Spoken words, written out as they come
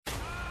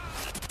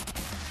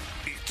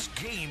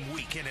game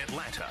week in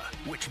Atlanta,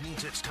 which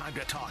means it's time to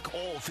talk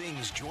all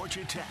things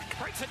Georgia Tech.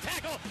 Breaks a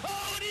tackle.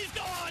 Oh, and he's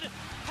gone.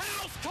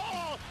 House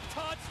call.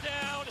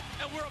 Touchdown.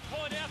 And we're a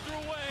point after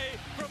away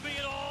from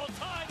being all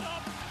tied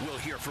up. We'll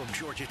hear from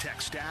Georgia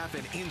Tech staff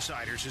and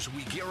insiders as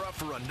we gear up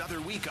for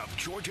another week of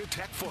Georgia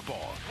Tech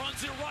football.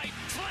 Runs it right,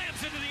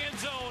 slams into the end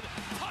zone.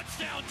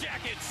 Touchdown,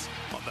 Jackets.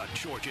 On the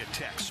Georgia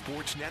Tech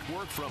Sports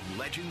Network from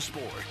Legend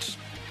Sports.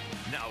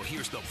 Now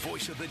here's the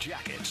voice of the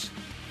Jackets,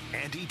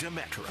 Andy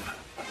Demetra.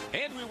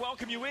 And we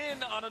welcome you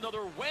in on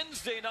another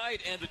Wednesday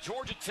night and the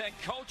Georgia Tech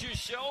Coaches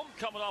Show,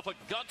 coming off a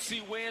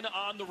gutsy win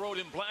on the road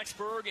in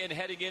Blacksburg and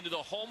heading into the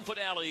home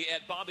finale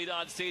at Bobby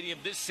Dodd Stadium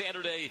this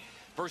Saturday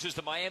versus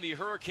the Miami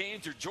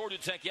Hurricanes. Your Georgia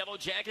Tech Yellow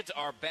Jackets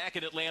are back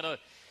in Atlanta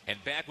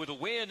and back with a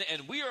win,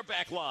 and we are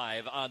back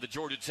live on the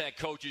Georgia Tech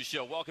Coaches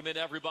Show. Welcome in,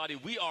 everybody.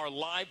 We are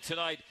live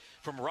tonight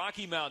from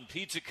Rocky Mountain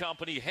Pizza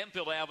Company,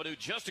 Hemphill Avenue,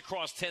 just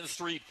across 10th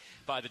Street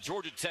by the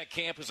Georgia Tech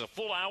campus. A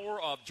full hour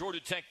of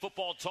Georgia Tech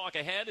football talk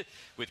ahead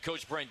with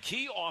Coach Brent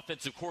Key.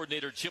 Offensive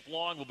coordinator Chip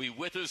Long will be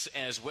with us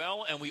as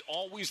well, and we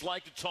always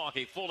like to talk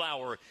a full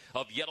hour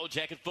of Yellow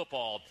Jacket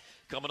football,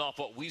 coming off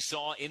what we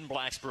saw in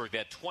Blacksburg,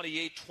 that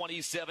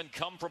 28-27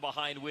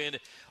 come-from-behind win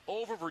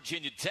over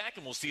Virginia Tech,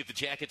 and we'll see if the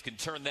Jackets can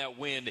turn that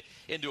win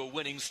into a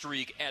winning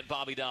streak at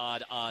Bobby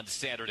Dodd on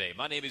Saturday.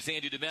 My name is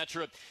Andy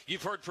Demetra.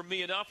 You've heard from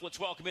me enough. Let's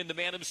welcome in the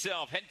man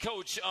himself, head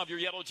coach of your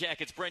Yellow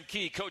Jackets, Brent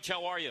Key. Coach,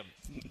 how are you?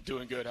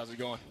 Doing good. How's it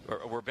going?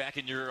 We're back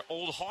in your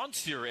old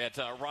haunts here at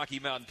Rocky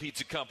Mountain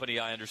Pizza Company,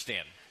 I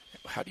understand.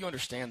 How do you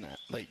understand that?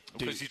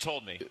 Because you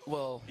told me.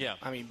 Well, yeah.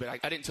 I mean, but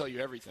I didn't tell you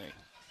everything.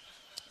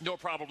 Nor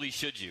probably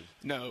should you.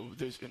 No,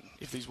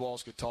 if these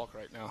walls could talk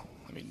right now.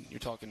 I mean, you're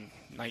talking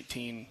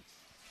 98?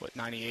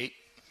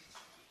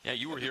 Yeah,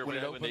 you were here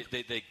when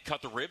they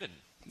cut the ribbon.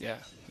 Yeah,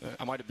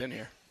 I might have been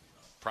here.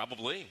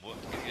 Probably. Well,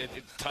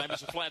 time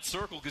is a flat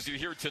circle because you're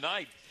here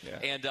tonight. Yeah.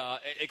 And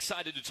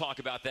excited to talk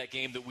about that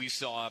game that we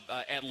saw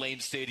at Lane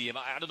Stadium.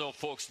 I don't know if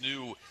folks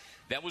knew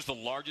that was the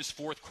largest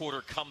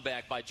fourth-quarter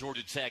comeback by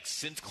Georgia Tech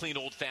since clean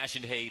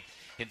old-fashioned hate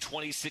in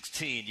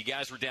 2016. You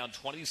guys were down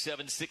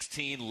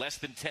 27-16, less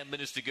than 10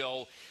 minutes to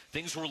go.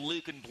 Things were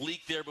looking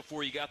bleak there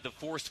before you got the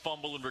forced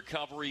fumble and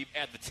recovery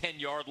at the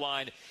 10-yard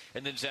line.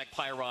 And then Zach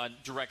Pyron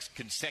directs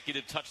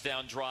consecutive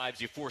touchdown drives.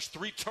 You forced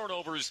 3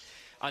 turnovers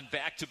on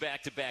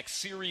back-to-back-to-back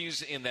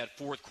series in that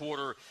fourth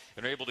quarter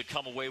and are able to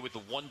come away with the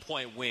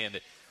 1-point win.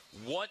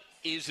 What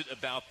is it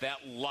about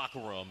that locker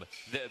room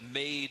that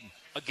made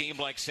a game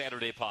like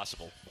Saturday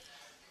possible?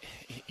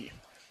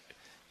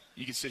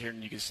 You can sit here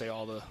and you can say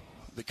all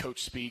the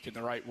coach speak and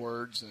the right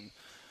words and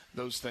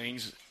those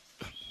things,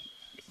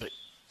 but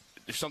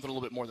there's something a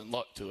little bit more than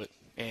luck to it,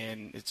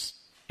 and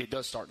it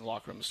does start in the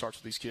locker room. It starts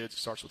with these kids. It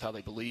starts with how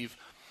they believe.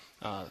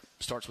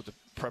 Starts with the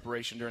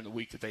preparation during the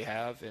week that they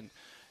have, and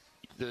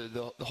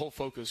the whole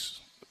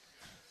focus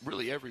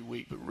really every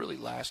week, but really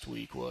last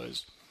week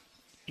was,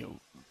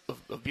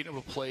 of being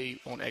able to play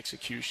on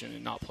execution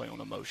and not play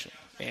on emotion.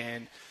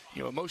 And,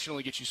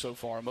 emotionally gets you so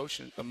far.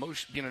 Emotion,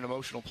 being an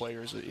emotional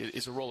player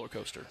is a roller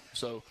coaster.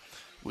 So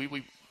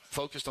we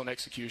focused on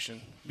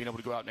execution, being able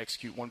to go out and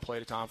execute one play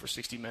at a time for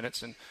 60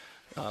 minutes, and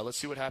let's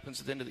see what happens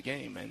at the end of the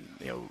game.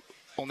 And,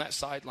 on that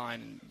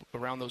sideline,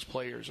 around those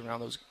players,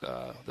 around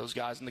those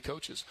guys and the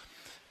coaches,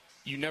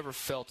 you never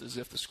felt as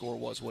if the score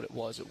was what it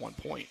was at one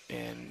point.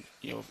 And,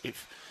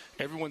 if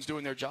everyone's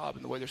doing their job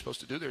and the way they're supposed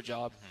to do their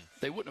job,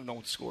 they wouldn't have known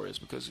what the score is,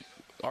 because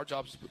our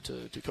job is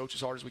to coach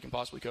as hard as we can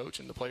possibly coach,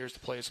 and the players to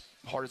play as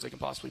hard as they can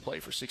possibly play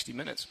for 60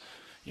 minutes,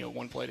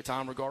 one play at a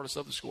time regardless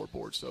of the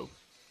scoreboard. So,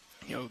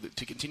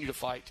 to continue to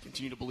fight, to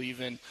continue to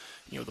believe in,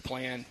 the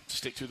plan, to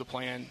stick to the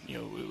plan, it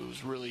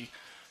was really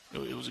 –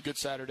 it was a good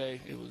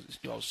Saturday. It was,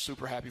 I was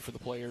super happy for the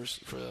players,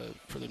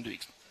 for them to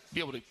be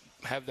able to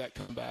have that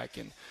comeback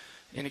and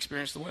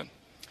experience the win.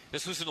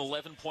 This was an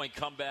 11-point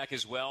comeback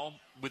as well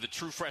with a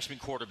true freshman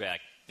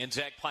quarterback in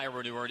Zach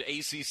Pyron, who earned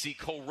ACC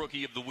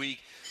Co-Rookie of the Week.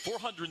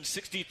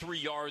 463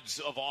 yards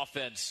of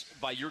offense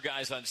by your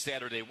guys on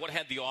Saturday. What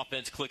had the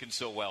offense clicking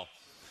so well?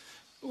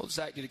 Well,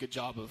 Zach did a good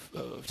job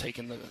of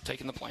taking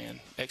the plan,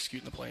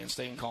 executing the plan,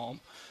 staying calm.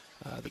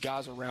 The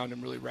guys around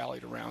him really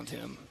rallied around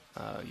him.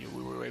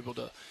 We were able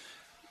to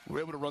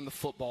run the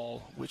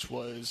football, which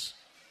is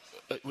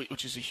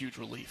a huge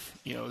relief.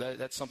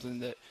 That's something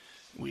that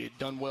we had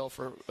done well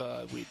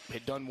we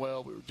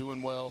were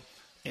doing well,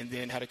 and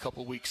then had a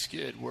couple of weeks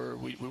skid where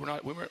we're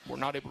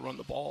not able to run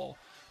the ball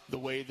the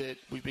way that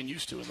we've been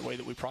used to and the way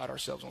that we pride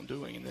ourselves on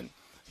doing. And then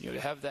to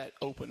have that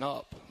open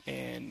up,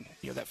 and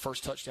that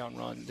first touchdown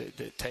run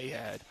that Tay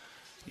had,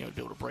 to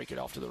be able to break it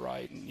off to the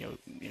right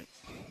and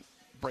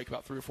break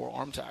about 3 or 4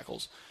 arm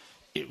tackles,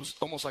 it was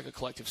almost like a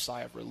collective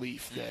sigh of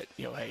relief that,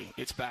 hey,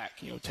 it's back.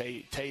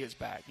 Tay is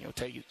back.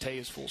 Tay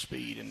is full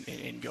speed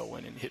and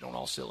going and hitting on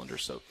all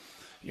cylinders. So,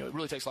 it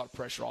really takes a lot of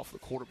pressure off the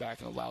quarterback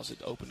and allows it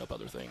to open up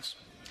other things.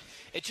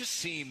 It just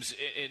seems,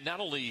 not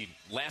only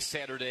last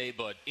Saturday,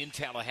 but in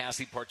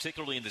Tallahassee,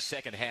 particularly in the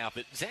second half,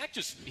 that Zach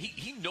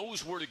he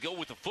knows where to go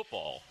with the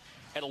football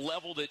at a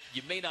level that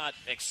you may not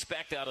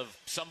expect out of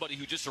somebody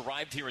who just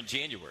arrived here in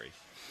January.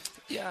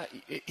 Yeah,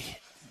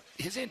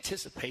 his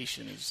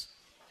anticipation is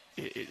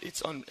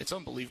it's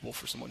unbelievable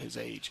for someone his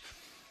age.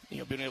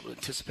 Being able to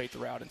anticipate the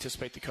route,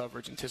 anticipate the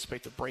coverage,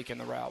 anticipate the break in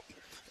the route,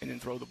 and then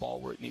throw the ball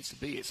where it needs to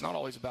be. It's not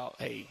always about,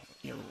 hey,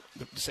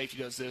 the safety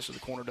does this or the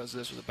corner does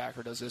this or the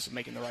backer does this and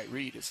making the right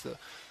read. It's the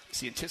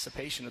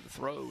anticipation of the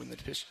throw and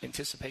the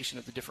anticipation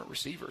of the different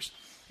receivers.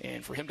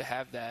 And for him to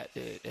have that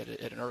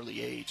at an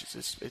early age,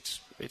 it's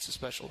a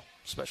special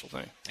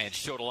thing. And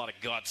showed a lot of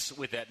guts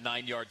with that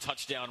 9-yard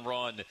touchdown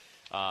run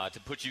to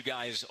put you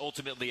guys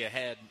ultimately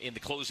ahead in the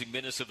closing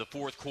minutes of the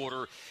fourth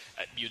quarter.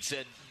 You'd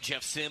said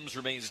Jeff Sims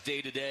remains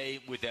day-to-day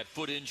with that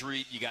foot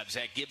injury. You got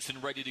Zach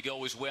Gibson ready to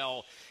go as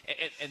well.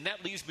 And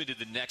that leads me to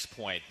the next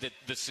point, that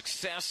the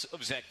success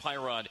of Zach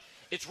Pyron,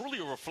 it's really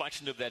a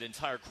reflection of that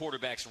entire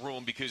quarterback's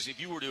room, because if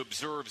you were to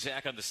observe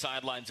Zach on the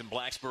sidelines in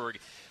Blacksburg,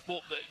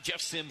 well, Jeff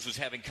Sims was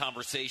having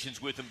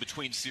conversations with him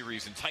between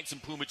series, and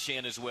Tyson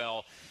Pumachan as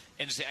well,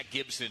 and Zach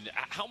Gibson.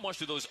 How much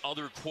do those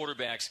other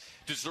quarterbacks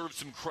deserve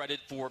some credit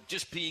for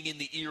just being in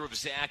the ear of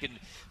Zach and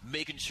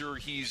making sure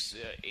he's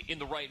in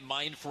the right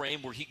mind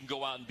frame where he can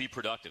go out and be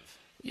productive?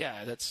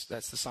 Yeah, that's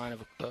the sign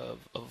of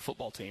a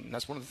football team. And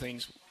that's one of the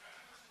things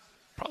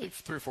probably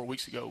 3 or 4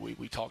 weeks ago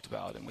we talked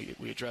about and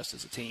we addressed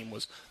as a team,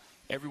 was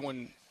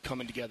everyone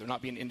coming together,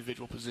 not being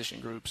individual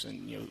position groups.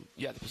 And,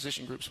 the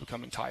position groups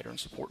becoming tighter and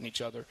supporting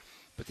each other,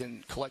 but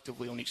then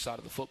collectively on each side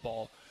of the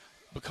football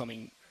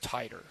becoming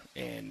tighter,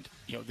 and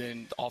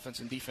then the offense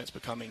and defense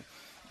becoming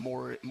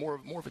more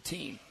of a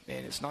team.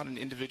 And it's not an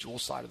individual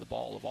side of the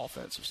ball, of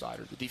offensive side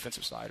or the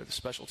defensive side or the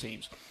special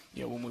teams.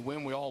 When we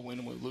win, we all win,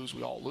 and when we lose,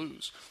 we all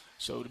lose.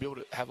 So to be able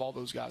to have all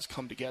those guys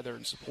come together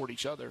and support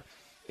each other,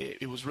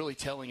 it was really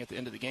telling at the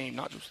end of the game,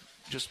 not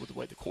just with the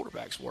way the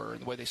quarterbacks were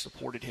and the way they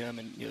supported him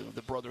and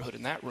the brotherhood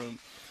in that room,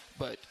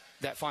 but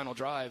that final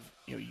drive,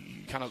 you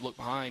kind of look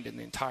behind and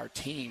the entire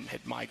team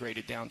had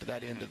migrated down to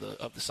that end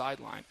of the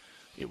sideline.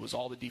 It was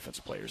all the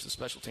defensive players, the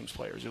special teams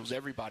players. It was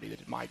everybody that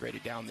had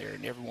migrated down there,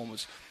 and everyone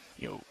was,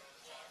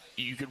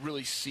 you could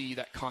really see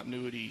that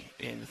continuity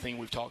and the thing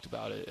we've talked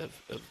about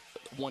of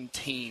one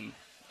team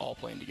all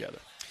playing together.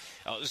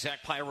 Zach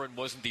Pyron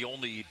wasn't the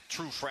only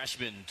true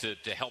freshman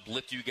to help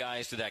lift you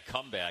guys to that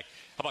comeback.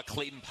 How about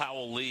Clayton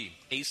Powell-Lee,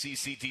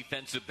 ACC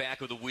Defensive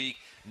Back of the Week?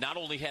 Not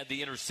only had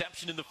the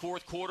interception in the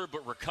fourth quarter,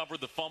 but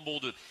recovered the fumble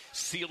to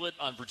seal it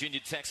on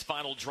Virginia Tech's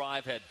final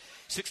drive. Had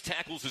 6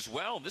 tackles as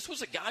well. And this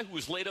was a guy who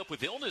was laid up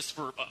with illness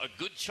for a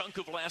good chunk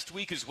of last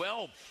week as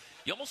well.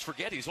 You almost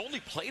forget he's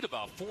only played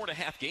about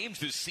 4.5 games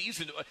this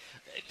season.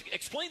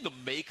 Explain the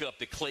makeup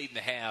that Clayton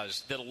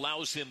has that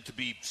allows him to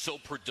be so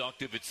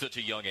productive at such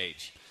a young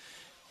age.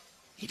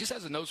 He just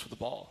has a nose for the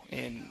ball,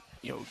 and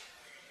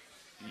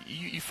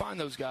you find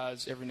those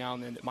guys every now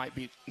and then that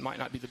might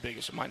not be the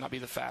biggest, or might not be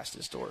the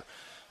fastest, or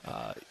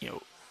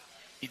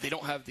they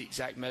don't have the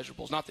exact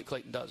measurables. Not that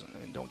Clayton doesn't,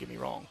 and don't get me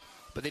wrong,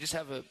 but they just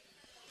have a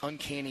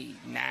uncanny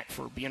knack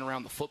for being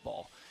around the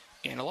football,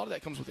 and a lot of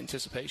that comes with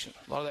anticipation.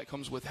 A lot of that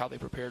comes with how they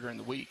prepare during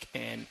the week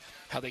and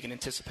how they can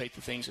anticipate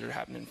the things that are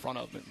happening in front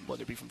of them,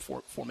 whether it be from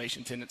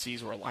formation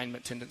tendencies or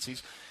alignment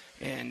tendencies.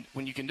 And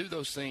when you can do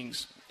those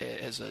things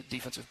as a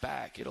defensive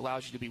back, it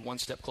allows you to be 1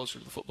 step closer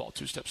to the football,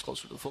 2 steps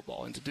closer to the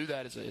football. And to do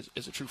that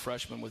as a true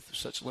freshman with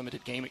such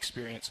limited game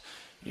experience,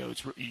 you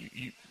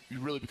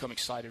really become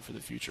excited for the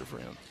future for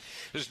him.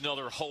 There's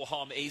another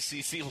ho-hum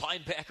ACC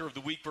Linebacker of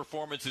the Week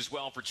performance as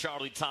well for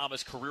Charlie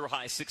Thomas.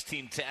 Career-high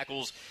 16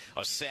 tackles,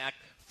 a sack,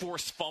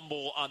 forced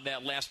fumble on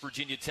that last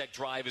Virginia Tech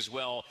drive as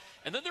well.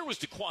 And then there was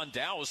Daquan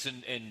Dowse,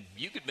 and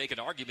you could make an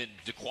argument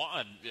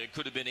Daquan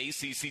could have been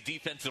ACC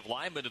Defensive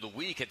Lineman of the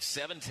Week. Had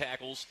 7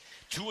 tackles,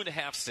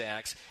 2.5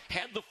 sacks,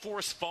 had the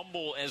forced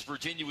fumble as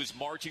Virginia was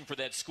marching for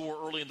that score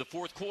early in the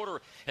fourth quarter.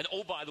 And,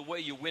 oh, by the way,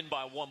 you win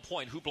by 1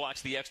 point. Who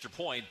blocks the extra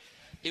point?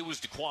 It was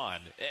Daquan.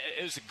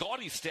 It was a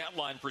gaudy stat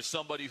line for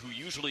somebody who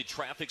usually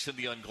traffics in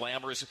the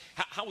unglamorous.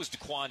 How has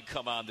Daquan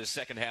come on this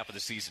second half of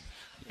the season?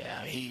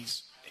 Yeah,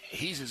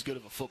 he's as good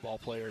of a football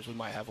player as we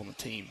might have on the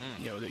team.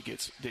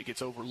 That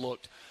gets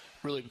overlooked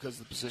really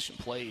because of the position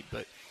played.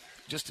 But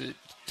just to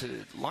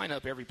line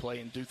up every play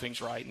and do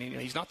things right. And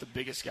he's not the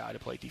biggest guy to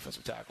play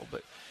defensive tackle,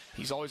 but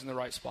he's always in the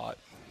right spot.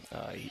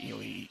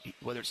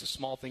 Whether it's a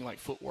small thing like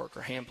footwork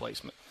or hand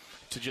placement,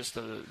 to just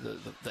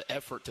the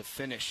effort to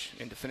finish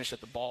and to finish at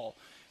the ball.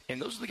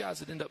 And those are the guys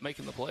that end up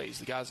making the plays,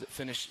 the guys that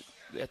finish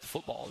at the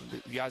football,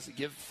 the guys that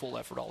give full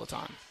effort all the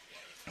time.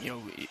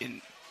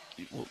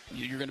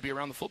 You're going to be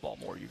around the football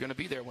more. You're going to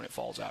be there when it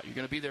falls out. You're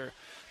going to be there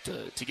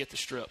to get the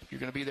strip. You're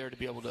going to be there to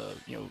be able to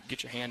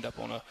get your hand up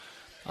on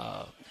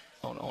a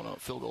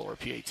field goal or a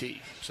PAT.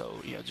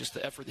 So just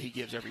the effort that he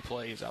gives every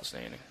play is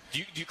outstanding.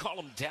 Do you call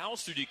him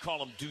Dowse or do you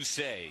call him Deuce?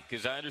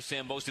 Because I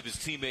understand most of his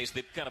teammates,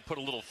 they've kind of put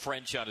a little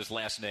French on his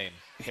last name.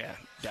 Yeah,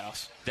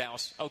 Dowse.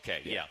 Dowse.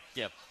 Okay,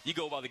 yeah. You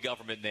go by the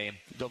government name.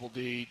 Double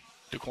D,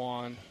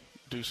 Daquan,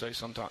 Deuce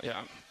sometimes.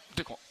 Yeah,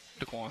 Daquan.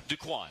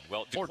 DeQuan.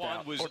 Well,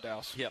 DeQuan was. Or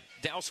Dowse. Yeah,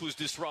 Dowse was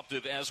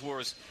disruptive, as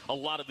was a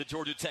lot of the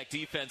Georgia Tech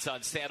defense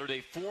on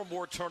Saturday. 4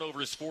 more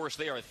turnovers for us.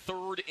 They are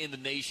 3rd in the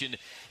nation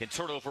in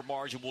turnover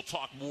margin. We'll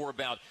talk more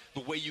about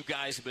the way you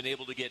guys have been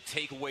able to get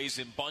takeaways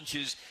in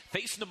bunches.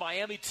 Facing a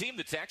Miami team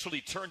that's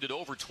actually turned it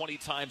over 20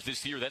 times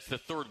this year. That's the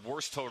 3rd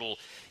worst total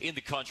in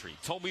the country.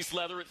 Tommy's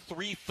Leather at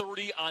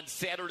 3:30 on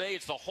Saturday.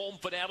 It's the home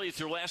finale. It's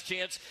your last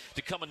chance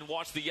to come and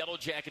watch the Yellow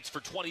Jackets for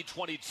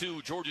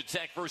 2022. Georgia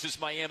Tech versus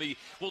Miami.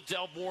 We'll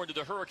delve more into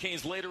the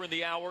Hurricanes later in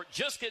the hour.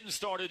 Just getting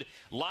started.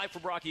 Live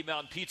from Rocky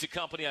Mountain Pizza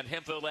Company on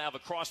Hemphill Ave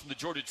across from the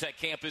Georgia Tech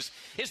campus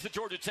is the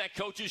Georgia Tech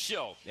Coaches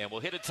Show. And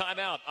we'll hit a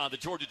timeout on the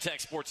Georgia Tech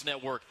Sports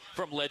Network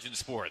from Legend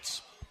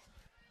Sports.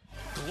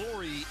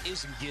 Glory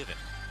isn't given.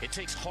 It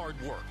takes hard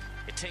work.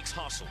 It takes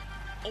hustle.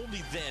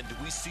 Only then do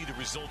we see the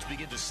results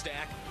begin to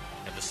stack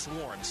and the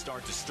swarm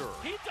start to stir.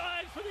 He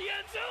dives for the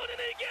end zone and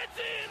he gets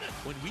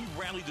in! When we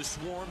rally the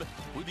swarm,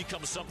 we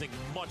become something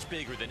much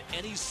bigger than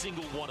any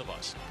single one of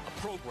us.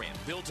 A program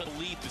built on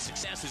belief that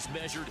success is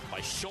measured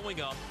by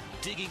showing up,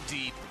 digging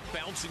deep,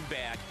 bouncing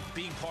back,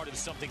 being part of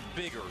something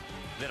bigger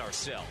than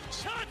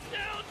ourselves.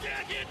 Touchdown,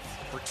 Jackets!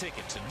 For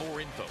tickets and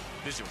more info,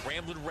 visit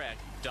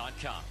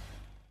RamblinWreck.com.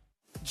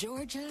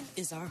 Georgia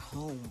is our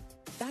home.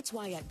 That's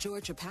why at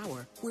Georgia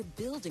Power, we're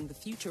building the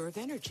future of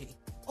energy.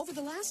 Over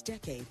the last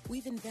decade,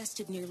 we've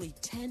invested nearly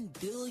 $10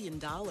 billion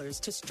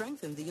to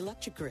strengthen the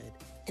electric grid,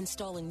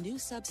 installing new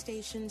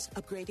substations,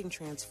 upgrading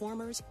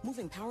transformers,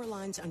 moving power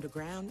lines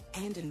underground,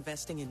 and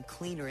investing in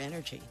cleaner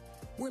energy.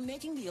 We're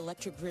making the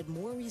electric grid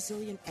more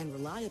resilient and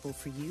reliable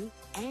for you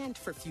and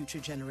for future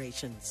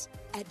generations.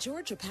 At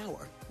Georgia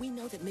Power, we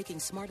know that making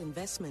smart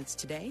investments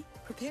today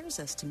prepares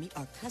us to meet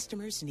our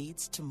customers'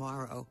 needs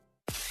tomorrow.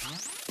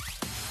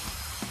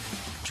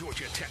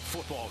 Georgia Tech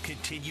football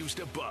continues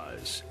to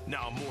buzz.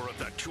 Now more of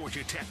the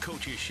Georgia Tech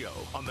Coaches Show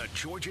on the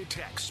Georgia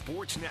Tech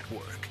Sports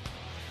Network.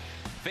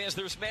 Fans,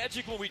 there's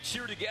magic when we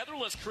cheer together.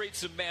 Let's create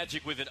some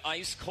magic with an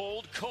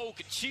ice-cold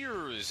Coke.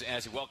 Cheers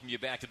as we welcome you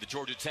back to the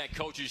Georgia Tech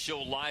Coaches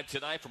Show live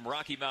tonight from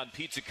Rocky Mountain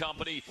Pizza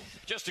Company,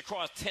 just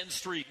across 10th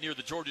Street near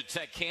the Georgia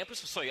Tech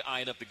campus. I saw you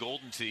eyeing up the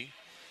Golden Tee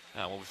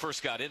when we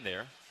first got in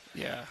there.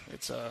 Yeah,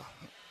 it's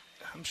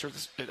I'm sure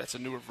that's a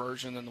newer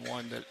version than the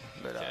one that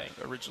Okay.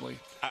 Originally.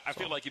 I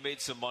feel like you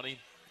made some money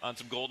on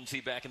some Golden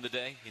Tee back in the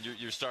day, in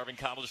your starving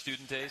college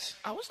student days.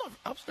 I was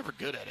never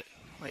good at it.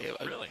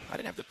 Really? I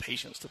didn't have the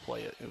patience to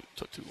play it. It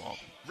took too long.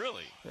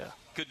 Really? Yeah.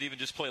 Couldn't even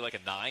just play like a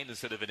 9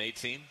 instead of an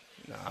 18?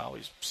 No, I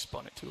always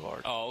spun it too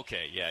hard. Oh,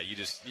 okay. Yeah, you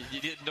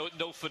did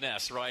no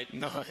finesse, right?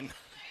 None.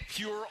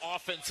 Pure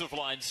offensive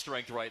line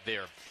strength right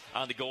there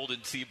on the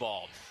Golden Tee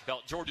ball.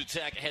 Well, Georgia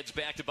Tech heads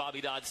back to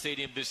Bobby Dodd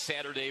Stadium this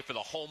Saturday for the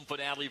home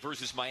finale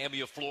versus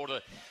Miami of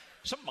Florida.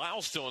 Some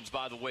milestones,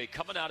 by the way,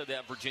 coming out of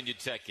that Virginia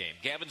Tech game.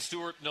 Gavin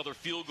Stewart, another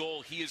field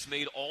goal. He has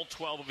made all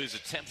 12 of his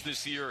attempts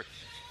this year.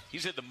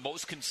 He's had the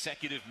most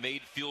consecutive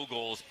made field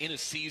goals in a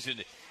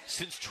season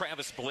since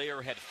Travis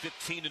Blair had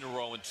 15 in a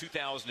row in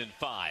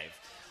 2005.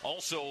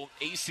 Also,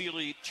 AC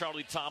elite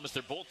Charlie Thomas,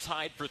 they're both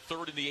tied for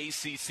 3rd in the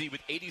ACC with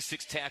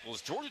 86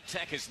 tackles. Georgia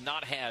Tech has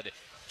not had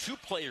 2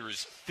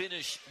 players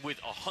finish with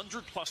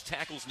 100-plus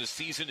tackles in a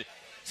season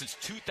since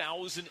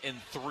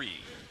 2003.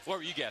 What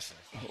were you guessing?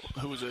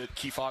 Who was it?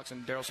 Key Fox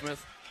and Daryl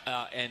Smith?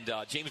 And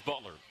James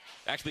Butler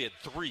actually had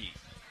 3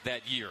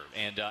 that year.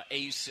 And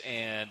Ace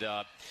and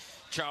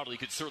Charlie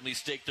could certainly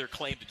stake their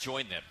claim to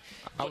join them.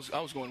 I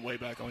was going way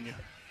back on you.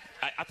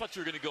 I thought you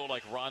were going to go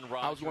like Ron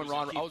Rodgers. I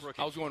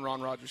was going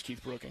Ron Rodgers,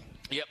 Keith Brooking.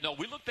 Yep. No,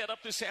 we looked that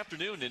up this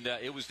afternoon, and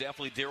it was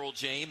definitely Daryl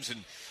James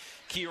and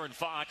Kieran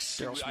Fox.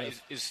 Daryl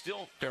Smith. Is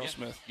still Daryl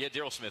Smith. Yeah,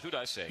 Daryl Smith. Who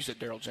did I say? You said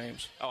Daryl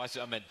James. Oh,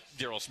 I meant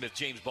Daryl Smith.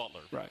 James Butler.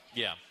 Right.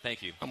 Yeah.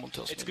 Thank you. I'm gonna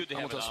tell Smitty. It's good to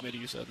have. I'm gonna tell Smitty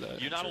you said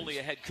that. You're not only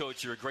a head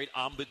coach, you're a great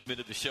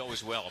ombudsman of the show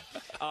as well.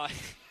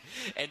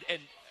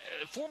 And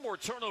 4 more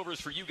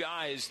turnovers for you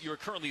guys. You're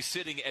currently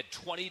sitting at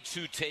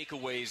 22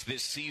 takeaways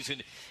this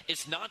season.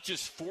 It's not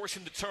just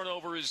forcing the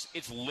turnovers,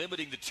 it's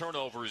limiting the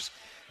turnovers.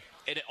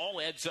 And it all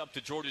adds up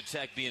to Georgia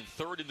Tech being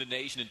 3rd in the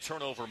nation in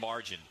turnover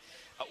margin.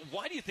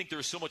 Why do you think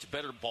there's so much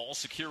better ball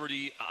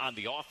security on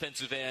the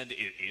offensive end?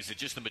 Is it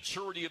just the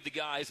maturity of the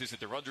guys? Is it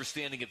their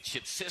understanding of the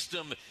chip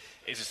system?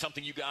 Is it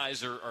something you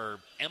guys are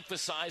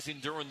emphasizing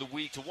during the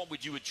week? To what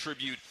would you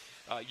attribute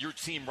your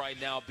team right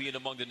now being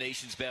among the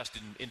nation's best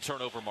in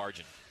turnover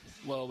margin?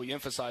 Well, we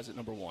emphasize it,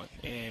 number one,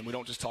 and we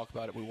don't just talk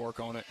about it. We work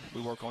on it.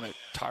 We work on it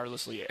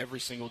tirelessly every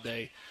single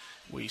day.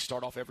 We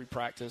start off every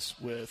practice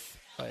with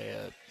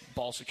a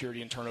ball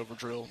security and turnover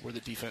drill where the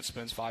defense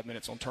spends 5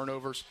 minutes on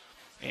turnovers,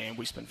 and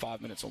we spend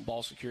 5 minutes on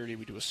ball security.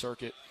 We do a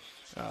circuit.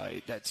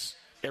 That's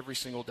every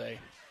single day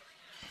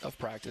of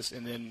practice,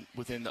 and then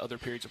within the other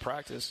periods of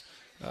practice,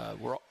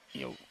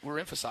 we're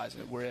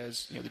emphasizing it.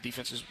 Whereas the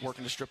defense is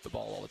working to strip the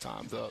ball all the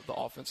time, the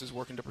offense is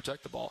working to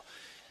protect the ball,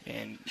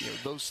 and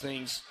those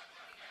things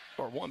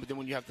are one. But then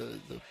when you have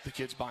the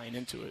kids buying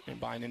into it and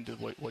buying into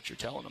what you're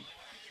telling them,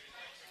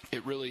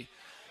 it really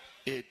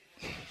it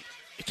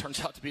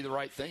turns out to be the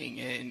right thing.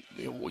 And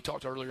we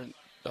talked earlier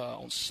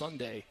on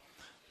Sunday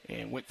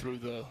and went through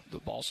the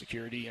ball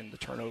security and the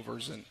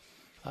turnovers, and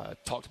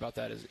talked about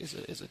that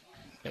as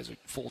a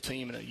full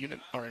team in a unit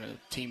or in a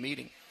team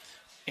meeting.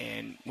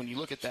 And when you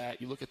look at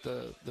that, you look at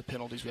the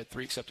penalties. We had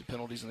 3 accepted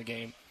penalties in the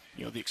game.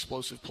 The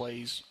explosive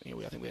plays. I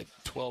think we had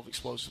 12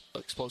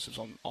 explosives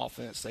on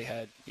offense.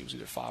 It was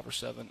either 5 or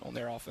 7 on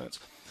their offense.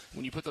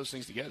 When you put those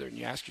things together and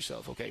you ask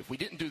yourself, okay, if we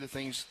didn't do the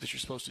things that you're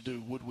supposed to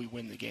do, would we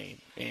win the game?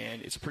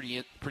 And it's a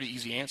pretty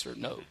easy answer,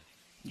 no.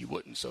 You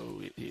wouldn't.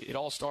 So it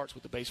all starts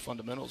with the base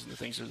fundamentals and the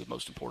things that are the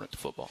most important to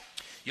football.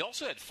 You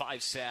also had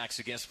 5 sacks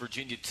against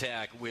Virginia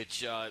Tech,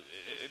 which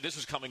this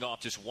was coming off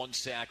just 1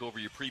 sack over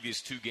your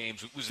previous 2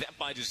 games. Was that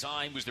by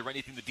design? Was there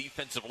anything the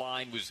defensive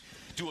line was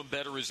doing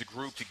better as a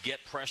group to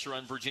get pressure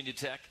on Virginia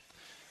Tech?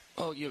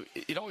 Oh,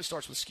 it always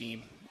starts with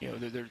scheme.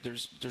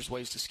 There's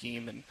ways to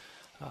scheme and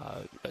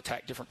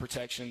attack different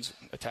protections,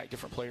 attack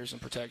different players in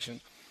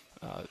protection.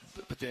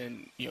 But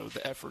then,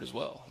 the effort as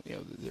well.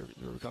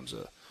 There becomes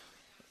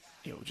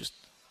just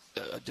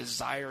a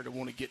desire to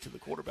want to get to the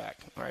quarterback.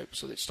 All right,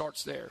 so it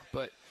starts there.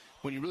 But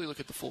when you really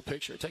look at the full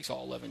picture, it takes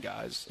all 11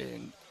 guys,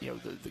 and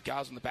the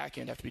guys on the back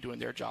end have to be doing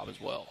their job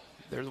as well.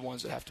 They're the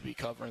ones that have to be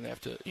covering. They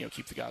have to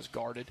keep the guys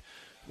guarded,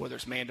 whether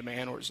it's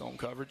man-to-man or zone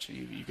coverage.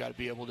 You've got to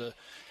be able to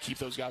keep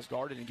those guys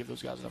guarded and give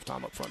those guys enough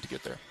time up front to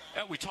get there.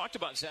 We talked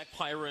about Zach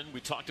Pyron. We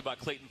talked about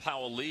Clayton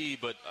Powell-Lee,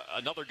 but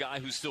another guy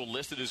who's still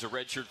listed as a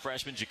redshirt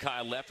freshman,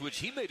 Ja'Kai Leftwich,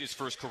 he made his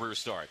first career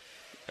start.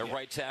 At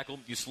right tackle,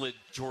 you slid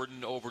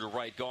Jordan over to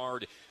right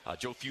guard.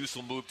 Joe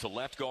Fusel moved to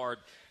left guard.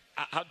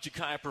 How did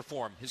Ja'Kai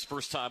perform his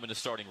first time in a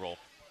starting role?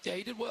 Yeah,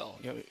 he did well.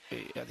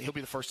 He'll be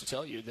the first to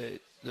tell you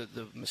that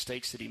the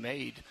mistakes that he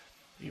made,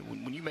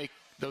 when you make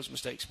those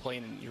mistakes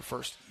playing in your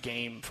first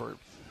game for,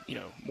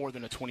 more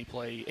than a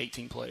 20-play,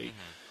 18-play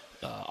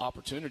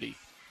opportunity,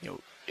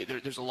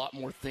 there's a lot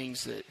more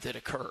things that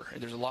occur.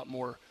 And there's a lot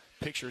more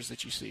pictures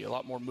that you see, a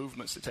lot more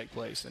movements that take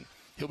place. And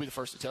he'll be the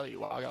first to tell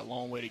you, I got a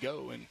long way to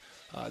go. And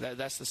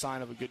that's the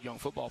sign of a good young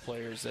football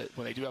player, is that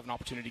when they do have an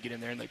opportunity to get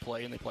in there and they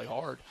play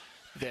hard,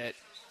 that,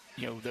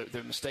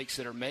 the mistakes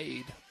that are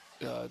made,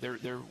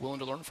 they're willing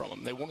to learn from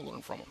them. They want to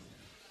learn from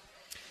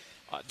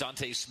them.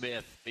 Dante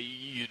Smith,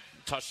 you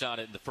touched on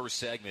it in the first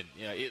segment.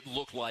 It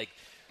looked like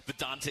the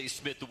Dante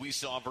Smith that we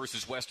saw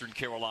versus Western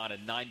Carolina.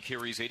 9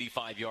 carries,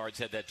 85 yards,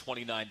 had that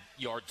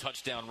 29-yard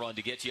touchdown run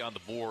to get you on the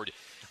board.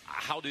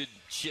 How did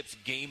Chip's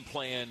game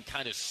plan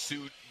kind of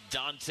suit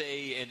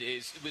Dante? And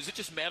was it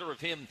just a matter of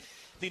him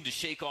needing to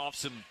shake off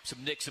some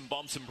nicks and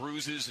bumps and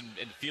bruises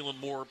and feeling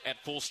more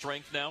at full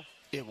strength now?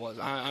 It was.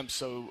 I'm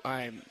so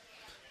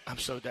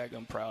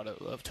daggone proud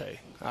of Tay.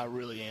 I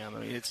really am. I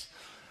mean,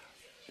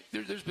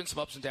 there's been some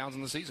ups and downs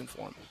in the season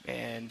for him,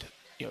 and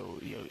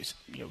he's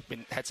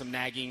had some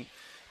nagging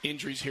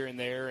injuries here and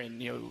there,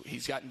 and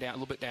he's gotten down a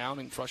little bit down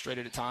and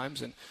frustrated at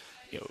times, and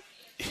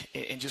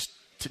and just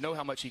to know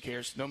how much he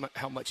cares, to know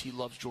how much he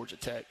loves Georgia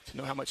Tech, to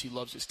know how much he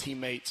loves his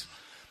teammates.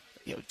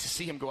 To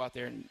see him go out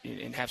there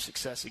and have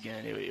success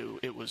again,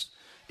 it was,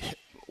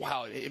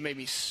 wow, it made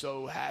me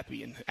so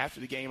happy. And after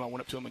the game, I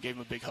went up to him and gave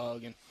him a big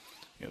hug and,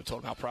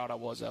 told him how proud I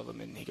was of him.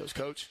 And he goes,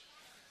 Coach,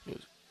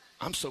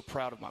 I'm so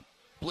proud of my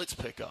blitz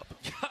pickup.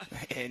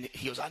 And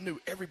he goes, I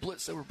knew every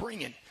blitz they were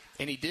bringing.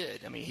 And he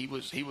did. I mean, he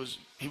was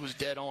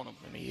dead on them.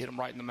 I mean, he hit them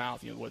right in the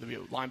mouth, whether it be a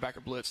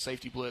linebacker blitz,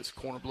 safety blitz,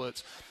 corner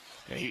blitz.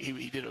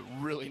 He did a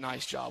really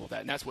nice job with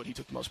that, and that's what he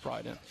took the most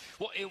pride in.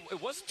 Well,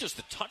 it wasn't just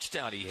the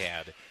touchdown he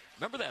had.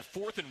 Remember that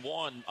 4th and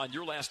 1 on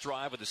your last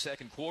drive of the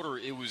second quarter?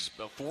 It was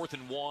 4th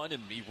and 1,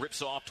 and he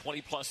rips off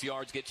 20-plus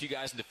yards, gets you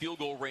guys into field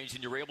goal range,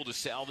 and you're able to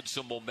salvage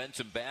some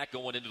momentum back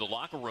going into the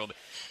locker room.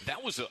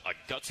 That was a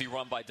gutsy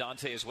run by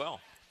Dante as well.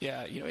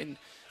 Yeah, and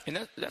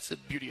that's the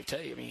beauty of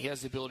Tay. I mean, he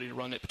has the ability to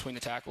run it between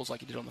the tackles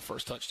like he did on the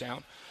first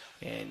touchdown,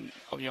 and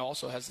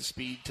also has the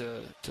speed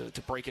to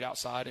break it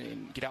outside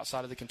and get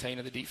outside of the contain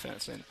of the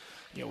defense. And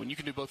when you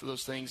can do both of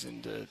those things,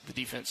 and the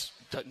defense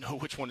doesn't know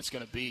which one it's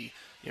going to be,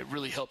 it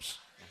really helps.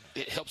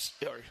 It helps,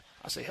 or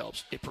I say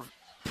helps. It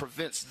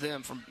prevents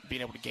them from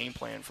being able to game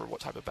plan for what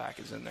type of back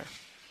is in there.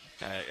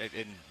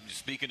 And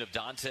speaking of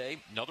Dante,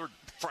 another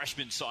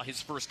freshman saw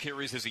his first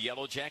carries as a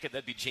Yellow Jacket.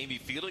 That'd be Jamie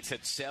Felix. Had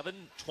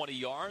 20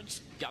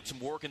 yards. Got some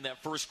work in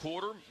that first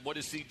quarter. What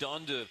has he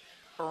done to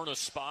earn a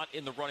spot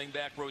in the running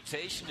back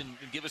rotation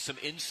and give us some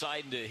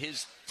insight into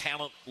his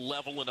talent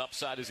level and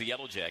upside as a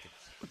Yellow Jacket?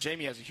 Well,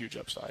 Jamie has a huge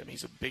upside. I mean,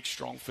 he's a big,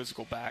 strong,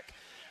 physical back,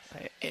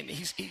 and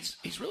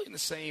he's really in the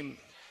same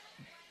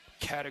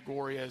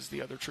category as the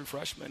other true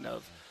freshmen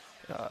of,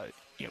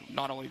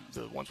 not only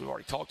the ones we've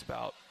already talked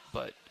about,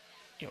 but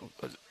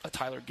a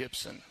Tyler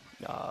Gibson,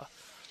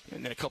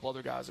 and then a couple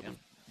other guys that we've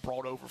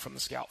brought over from the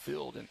scout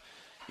field. And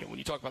when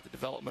you talk about the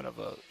development of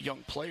a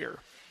young player,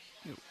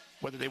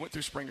 whether they went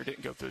through spring or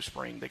didn't go through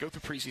spring, they go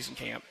through preseason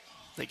camp,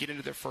 they get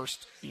into their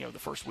first, the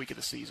first week of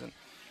the season,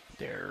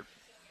 their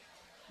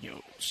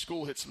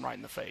school hits them right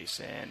in the face,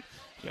 and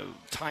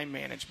time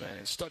management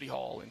and study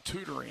hall and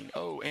tutoring.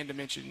 Oh, and to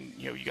mention,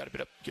 you got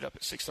to get up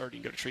at 6:30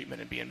 and go to treatment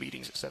and be in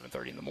meetings at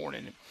 7:30 in the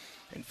morning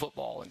and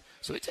football. And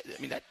so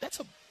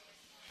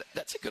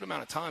that's a good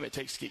amount of time it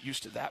takes to get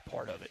used to that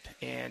part of it,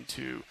 and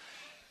to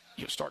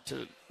start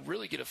to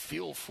really get a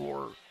feel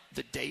for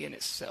the day in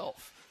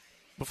itself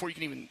before you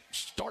can even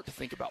start to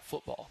think about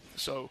football.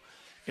 So,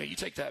 you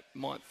take that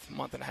month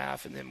and a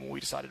half, and then when we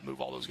decided to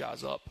move all those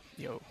guys up,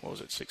 what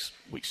was it,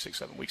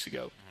 7 weeks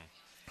ago,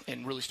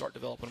 and really start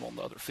developing them on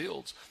the other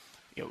fields,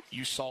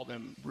 you saw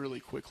them really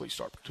quickly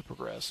start to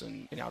progress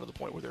and out of the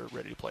point where they're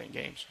ready to play in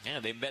games. Yeah,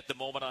 they met the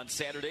moment on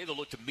Saturday. They'll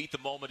look to meet the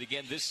moment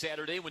again this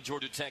Saturday when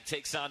Georgia Tech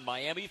takes on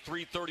Miami.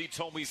 3:30,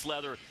 Tommy's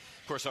Leather.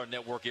 Of course, our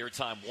network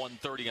airtime,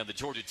 1:30 on the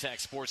Georgia Tech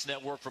Sports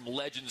Network from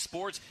Legend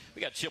Sports.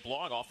 We got Chip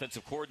Long,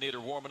 offensive coordinator,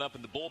 warming up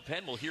in the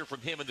bullpen. We'll hear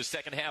from him in the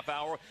second half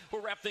hour.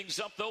 We'll wrap things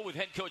up, though, with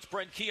head coach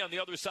Brent Key on the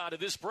other side of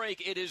this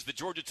break. It is the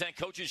Georgia Tech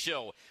Coaches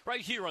Show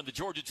right here on the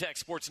Georgia Tech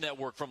Sports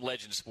Network from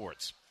Legend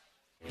Sports.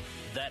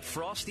 That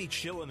frosty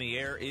chill in the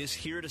air is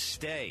here to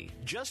stay.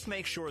 Just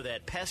make sure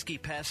that pesky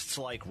pests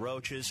like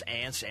roaches,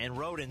 ants, and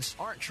rodents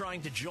aren't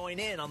trying to join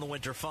in on the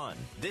winter fun.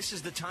 This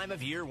is the time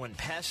of year when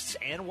pests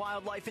and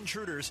wildlife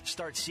intruders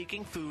start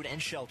seeking food and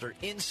shelter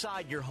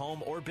inside your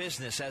home or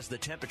business as the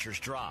temperatures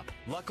drop.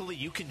 Luckily,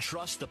 you can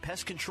trust the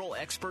pest control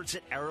experts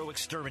at Arrow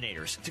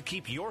Exterminators to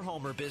keep your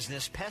home or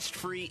business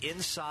pest-free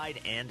inside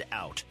and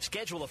out.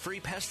 Schedule a free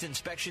pest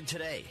inspection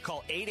today.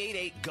 Call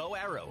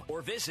 888-GO-ARROW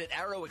or visit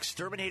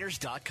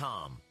arrowexterminators.com.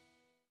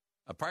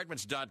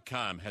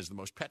 Apartments.com has the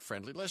most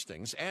pet-friendly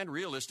listings and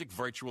realistic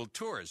virtual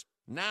tours.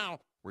 Now,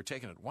 we're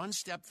taking it one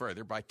step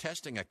further by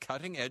testing a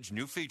cutting-edge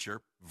new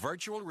feature,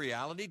 virtual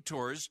reality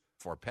tours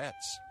for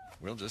pets.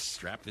 We'll just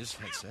strap this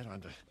headset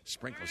onto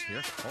Sprinkles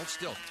here. Hold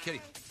still,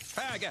 kitty.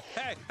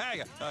 Hey.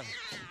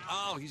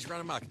 Oh, he's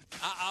running amok.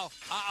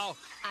 Uh-oh.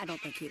 I don't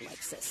think he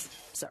likes this,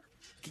 sir.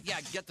 Yeah,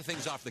 get the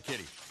things off the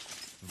kitty.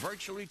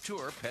 Virtually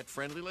tour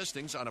pet-friendly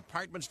listings on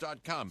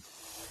Apartments.com.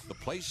 The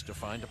place to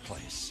find a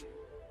place.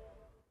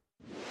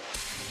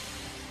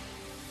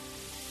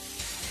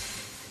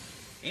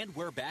 And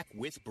we're back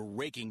with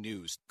breaking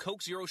news.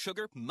 Coke Zero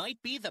Sugar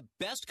might be the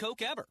best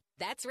Coke ever.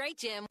 That's right,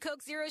 Jim.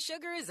 Coke Zero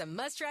Sugar is a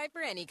must-try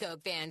for any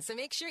Coke fan, so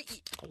make sure you...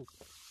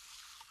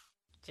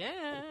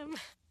 Jim.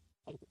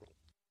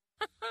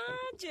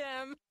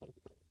 Jim.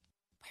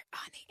 We're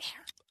on the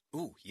air.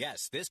 Ooh,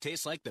 yes, this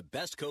tastes like the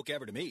best Coke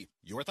ever to me.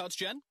 Your thoughts,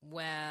 Jen?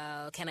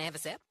 Well, can I have a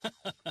sip?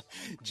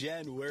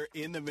 Jen, we're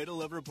in the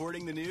middle of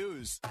reporting the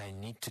news. I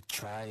need to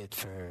try it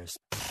first.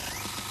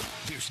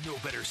 There's no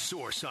better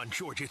source on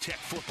Georgia Tech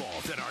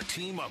football than our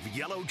team of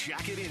Yellow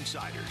Jacket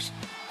insiders.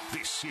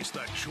 This is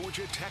the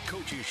Georgia Tech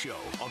Coaches Show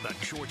on the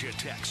Georgia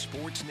Tech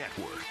Sports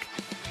Network.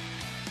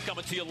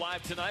 Coming to you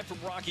live tonight from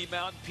Rocky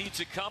Mountain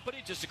Pizza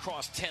Company, just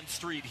across 10th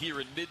Street here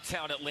in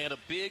Midtown Atlanta.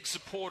 Big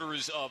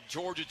supporters of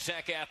Georgia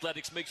Tech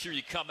athletics. Make sure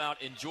you come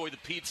out, enjoy the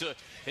pizza,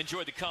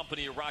 enjoy the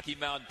company of Rocky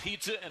Mountain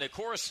Pizza, and of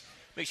course,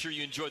 make sure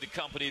you enjoy the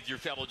company of your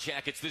fellow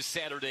Jackets this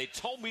Saturday.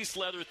 Tommy's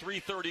Leather,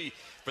 3:30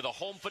 for the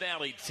home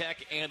finale,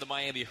 Tech and the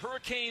Miami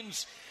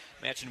Hurricanes.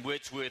 Matching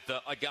which with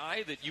a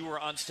guy that you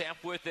were on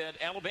staff with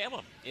at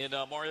Alabama in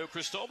Mario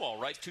Cristobal,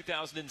 right?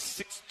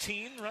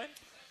 2016, right?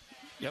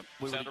 Yep.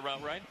 Sound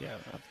about right?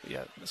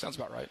 Yeah, that sounds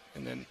about right.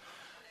 And then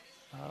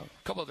a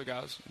couple other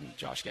guys,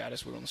 Josh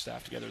Gaddis, we were on the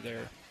staff together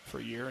there for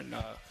a year, and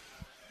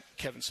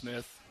Kevin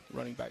Smith,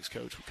 running backs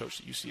coach, we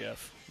coached at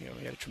UCF. He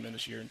had a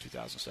tremendous year in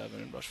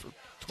 2007 and rushed for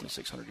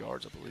 2,600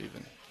 yards, I believe,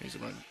 and he's a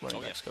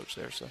running backs coach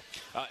there. So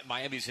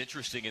Miami's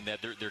interesting in that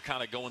they're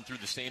kind of going through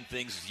the same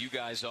things as you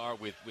guys are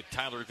with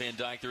Tyler Van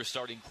Dyke, their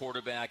starting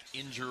quarterback,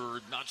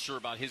 injured, not sure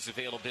about his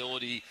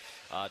availability.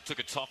 Took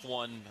a tough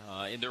one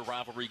in their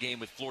rivalry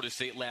game with Florida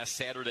State last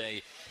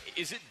Saturday.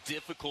 Is it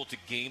difficult to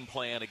game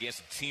plan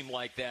against a team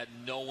like that,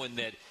 knowing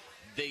that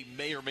they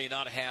may or may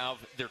not have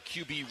their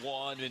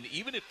QB1, and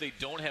even if they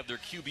don't have their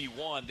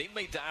QB1, they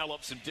may dial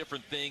up some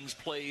different things,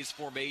 plays,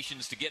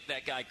 formations to get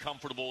that guy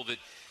comfortable that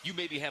you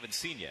maybe haven't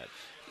seen yet?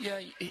 Yeah,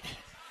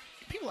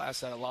 people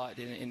ask that a lot,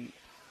 and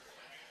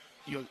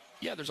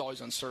there's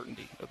always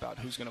uncertainty about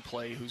who's going to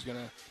play, who's going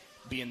to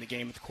be in the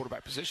game at the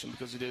quarterback position,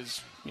 because it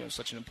is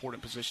such an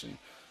important position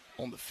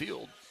on the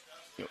field.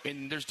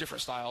 And there's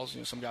different styles.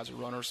 Some guys are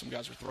runners, some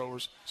guys are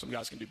throwers, some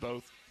guys can do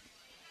both.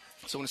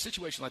 So when a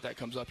situation like that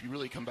comes up, you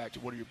really come back to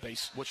what's your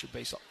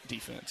base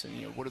defense,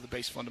 and what are the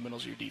base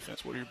fundamentals of your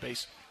defense? What are your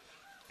base,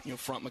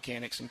 front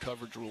mechanics and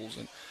coverage rules,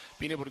 and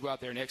being able to go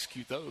out there and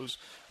execute those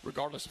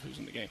regardless of who's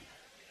in the game.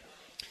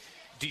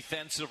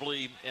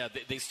 Defensively,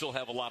 they still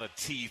have a lot of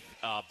teeth.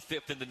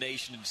 Fifth in the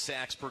nation in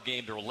sacks per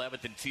game. They're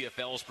 11th in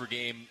TFLs per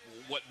game.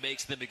 What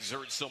makes them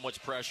exert so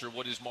much pressure?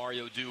 What does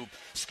Mario do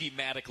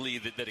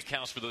schematically that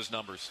accounts for those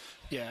numbers?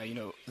 Yeah,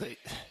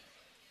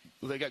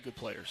 they got good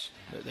players.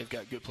 They've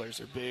got good players.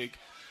 They're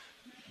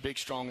big,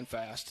 strong, and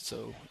fast.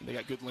 So they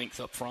got good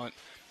length up front.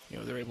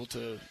 They're able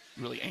to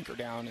really anchor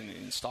down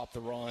and stop the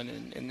run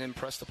and then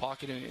press the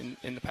pocket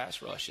in the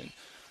pass rush. And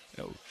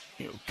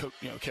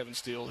Kevin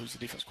Steele, who's the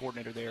defense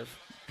coordinator there,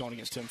 gone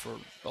against him for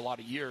a lot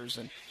of years.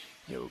 And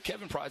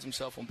Kevin prides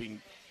himself on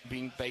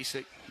being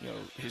basic.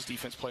 His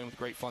defense playing with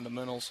great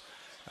fundamentals.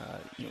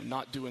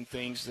 Not doing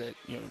things that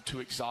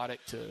too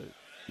exotic to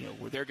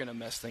where they're going to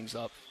mess things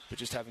up, but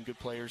just having good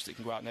players that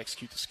can go out and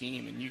execute the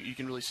scheme. And you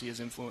can really see his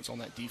influence on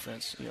that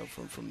defense,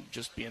 from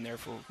just being there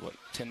for,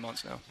 10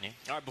 months now. Yeah.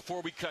 All right,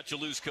 before we cut you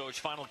loose, Coach,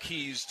 final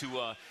keys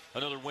to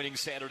another winning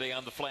Saturday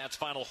on the Flats,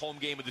 final home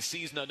game of the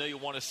season. I know you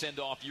want to send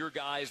off your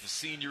guys, the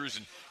seniors,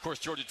 and, of course,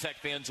 Georgia Tech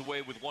fans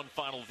away with one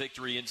final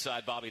victory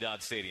inside Bobby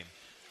Dodd Stadium.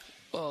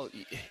 Well,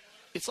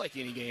 it's like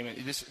any game.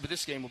 But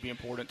this game will be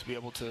important to be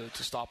able to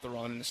stop the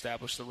run and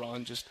establish the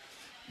run, just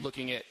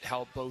looking at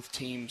how both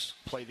teams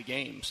play the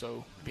game.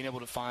 So being able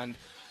to find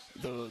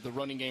the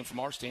running game from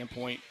our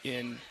standpoint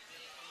in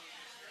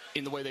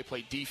the way they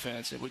play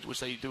defense, which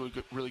they do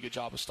a really good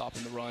job of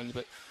stopping the run.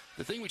 But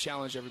the thing we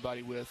challenge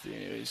everybody with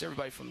is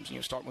everybody from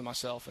starting with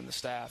myself and the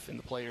staff and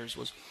the players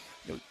was,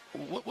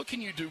 what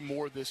can you do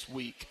more this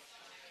week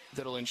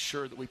that'll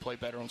ensure that we play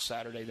better on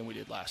Saturday than we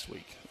did last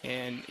week?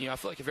 And I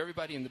feel like if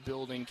everybody in the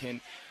building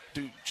can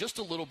do just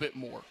a little bit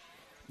more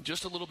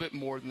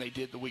than they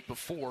did the week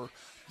before,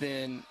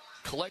 then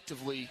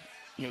collectively,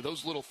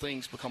 those little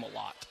things become a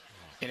lot.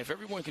 And if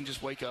everyone can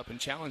just wake up and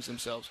challenge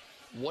themselves,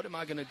 what am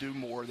I going to do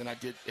more than I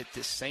did at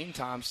this same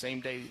time, same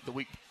day, the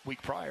week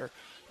prior?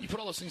 You put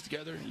all those things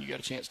together, and you got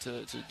a chance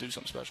to do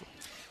something special.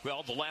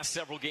 Well, the last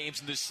several games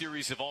in this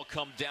series have all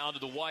come down to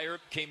the wire.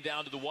 Came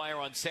down to the wire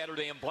on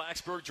Saturday in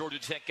Blacksburg. Georgia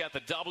Tech got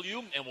the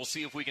W, and we'll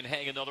see if we can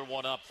hang another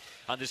one up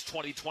on this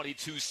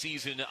 2022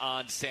 season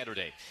on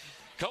Saturday.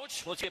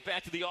 Coach, let's get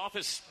back to the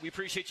office. We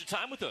appreciate your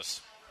time with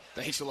us.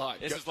 Thanks a lot.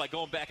 This is like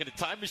going back in a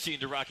time machine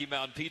to Rocky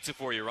Mountain Pizza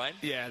for you, right?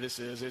 Yeah, this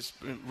is. It's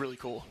really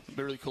cool. It's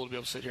been really cool to be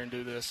able to sit here and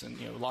do this, and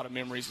a lot of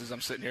memories as I'm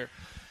sitting here,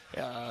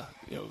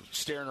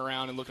 staring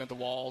around and looking at the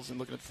walls and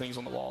looking at the things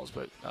on the walls.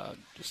 But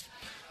just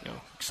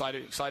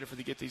excited for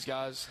to get these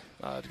guys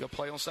to go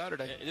play on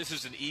Saturday. This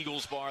is an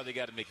Eagles bar. They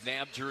got a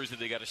McNabb jersey.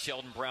 They got a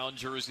Sheldon Brown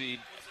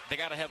jersey. They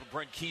got to have a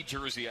Brent Key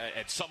jersey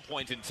at some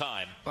point in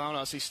time. Well, I don't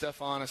know. I see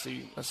Stefan. I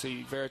see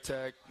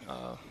Veritek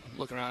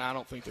looking around. I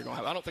don't think they're going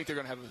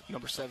to have a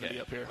number 70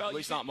 up here. Well, at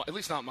least not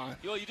mine.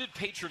 Well, you did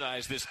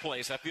patronize this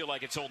place. I feel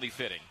like it's only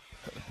fitting.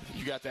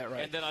 You got that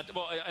right. And then,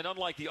 and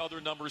unlike the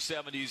other number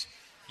 70s,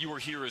 you were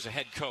here as a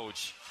head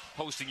coach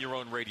hosting your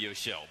own radio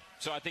show.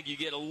 So I think you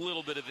get a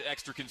little bit of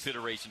extra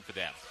consideration for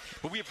that.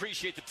 But we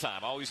appreciate the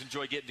time. I always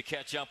enjoy getting to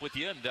catch up with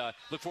you, and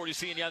look forward to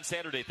seeing you on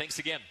Saturday. Thanks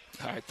again.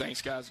 All right,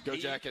 thanks, guys. Go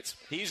Jackets.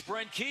 He's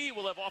Brent Key.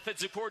 We'll have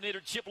offensive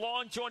coordinator Chip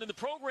Long joining the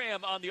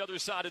program on the other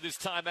side of this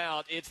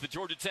timeout. It's the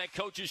Georgia Tech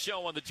Coaches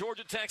Show on the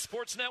Georgia Tech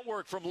Sports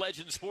Network from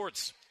Legend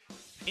Sports.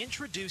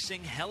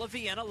 Introducing Hella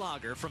Vienna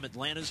Lager from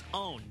Atlanta's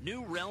own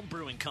New Realm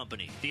Brewing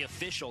Company, the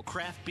official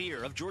craft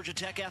beer of Georgia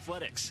Tech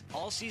Athletics.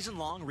 All season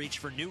long, reach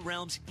for New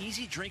Realm's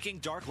easy-drinking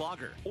dark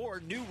lager or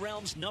New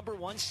Realm's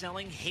 #1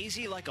 selling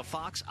Hazy Like a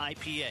Fox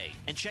IPA.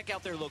 And check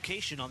out their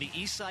location on the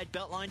East Side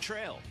Beltline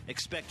Trail.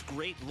 Expect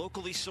great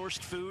locally sourced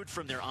food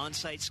from their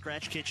on-site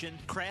scratch kitchen,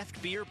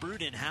 craft beer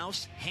brewed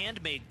in-house,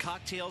 handmade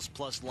cocktails,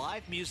 plus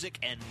live music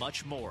and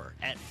much more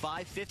at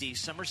 550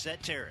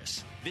 Somerset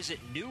Terrace.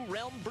 Visit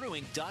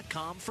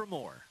NewRealmBrewing.com for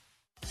more.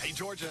 Hey,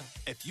 Georgia,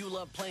 if you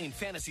love playing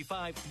Fantasy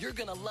 5, you're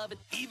going to love it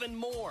even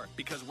more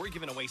because we're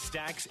giving away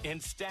stacks and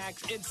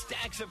stacks and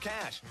stacks of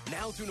cash.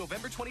 Now through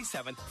November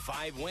 27th,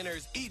 5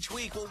 winners each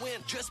week will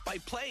win just by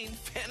playing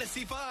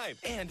Fantasy 5.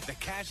 And the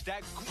cash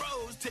stack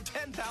grows to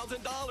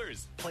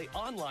 $10,000. Play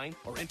online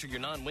or enter your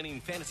non-winning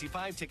Fantasy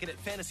 5 ticket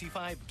at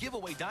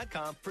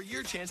fantasy5giveaway.com for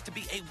your chance to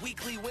be a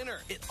weekly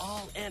winner. It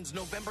all ends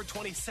November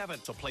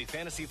 27th, so play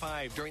Fantasy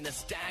 5 during the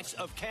Stacks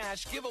of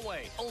Cash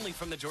giveaway. Only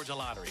from the Georgia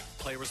Lottery.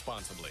 Play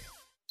responsibly.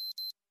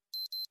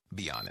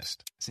 Be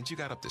honest. Since you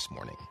got up this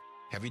morning,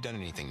 have you done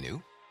anything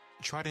new?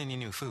 Tried any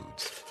new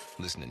foods?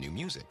 Listened to new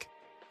music?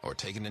 Or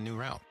taken a new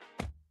route?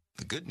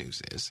 The good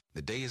news is,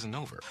 the day isn't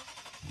over.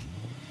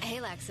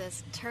 Hey,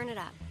 Lexus, turn it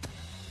up.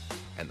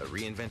 And the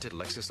reinvented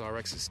Lexus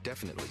RX is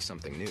definitely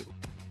something new.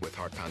 With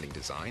heart-pounding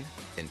design,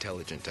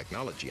 intelligent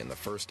technology, and the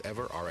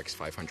first-ever RX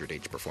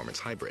 500h Performance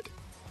Hybrid.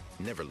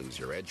 Never lose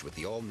your edge with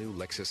the all-new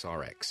Lexus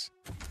RX.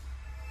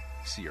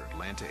 See your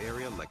Atlanta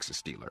area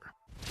Lexus dealer.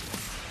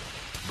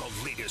 The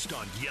latest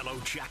on Yellow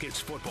Jackets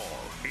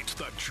football. It's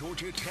the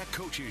Georgia Tech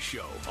Coaches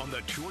Show on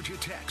the Georgia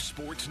Tech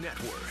Sports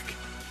Network.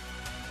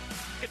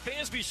 And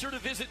fans, be sure to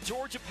visit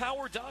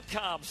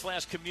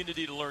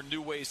GeorgiaPower.com/community to learn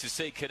new ways to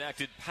stay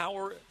connected.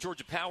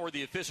 Georgia Power,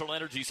 the official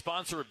energy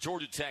sponsor of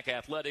Georgia Tech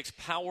Athletics.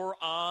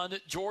 Power on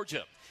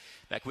Georgia.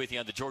 Back with you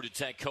on the Georgia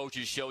Tech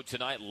Coaches Show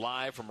tonight,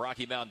 live from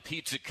Rocky Mountain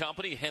Pizza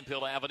Company, Hemp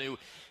Hill Avenue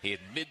in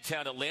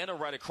Midtown Atlanta,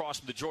 right across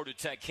from the Georgia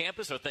Tech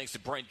campus. Our thanks to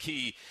Brent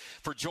Key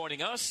for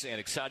joining us, and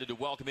excited to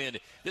welcome in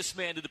this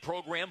man to the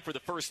program for the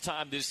first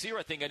time this year.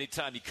 I think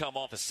anytime you come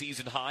off a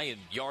season high in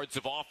yards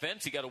of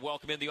offense, you got to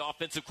welcome in the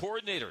offensive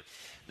coordinator,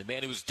 the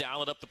man who's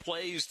dialing up the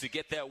plays to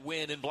get that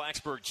win in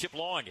Blacksburg. Chip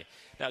Long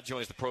now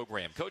joins the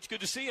program. Coach,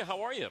 good to see you.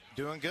 How are you?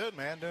 Doing good,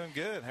 man. Doing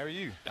good. How are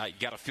you? You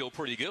got to feel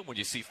pretty good when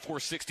you see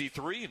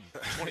 463 and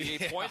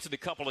 28 points and a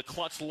couple of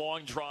clutch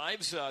long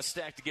drives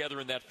stacked together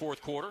in that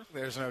fourth quarter.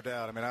 There's no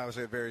doubt. I mean,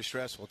 obviously a very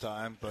stressful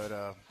time, but,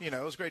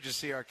 it was great to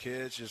see our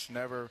kids just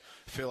never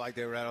feel like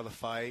they were out of the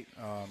fight.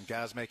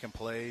 Guys making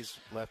plays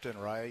left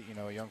and right,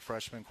 a young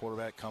freshman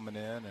quarterback coming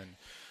in and,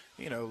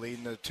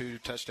 leading the 2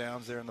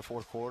 touchdowns there in the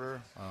fourth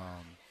quarter.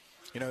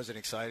 It was an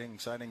exciting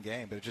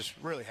game, but just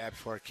really happy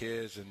for our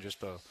kids and just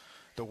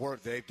the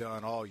work they've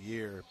done all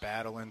year,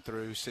 battling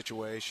through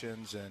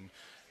situations. And,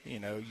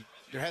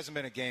 there hasn't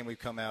been a game we've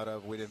come out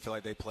of we didn't feel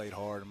like they played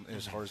hard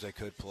as they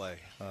could play.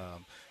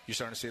 You're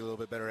starting to see a little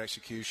bit better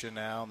execution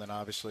now, and then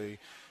obviously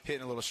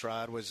hitting a little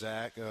stride with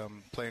Zach,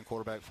 playing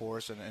quarterback for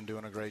us and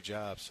doing a great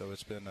job. So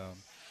it's been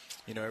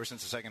ever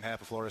since the second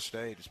half of Florida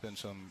State, it's been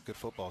some good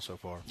football so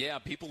far. Yeah,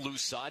 people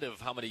lose sight of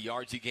how many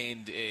yards he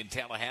gained in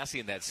Tallahassee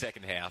in that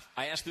second half.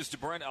 I asked this to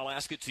Brent. I'll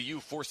ask it to you.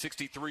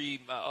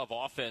 463 of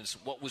offense.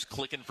 What was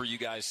clicking for you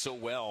guys so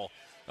well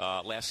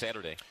last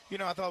Saturday?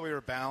 I thought we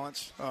were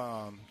balanced.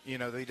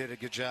 They did a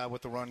good job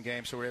with the run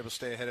game, so we were able to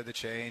stay ahead of the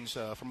chains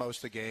for most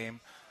of the game.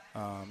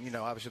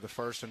 Obviously the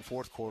first and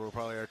fourth quarter were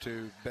probably our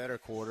 2 better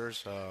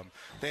quarters.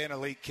 They had an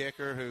elite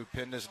kicker who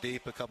pinned us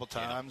deep a couple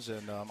times,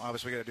 and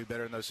obviously we got to do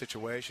better in those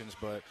situations.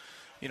 But,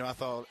 I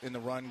thought in the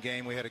run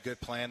game we had a good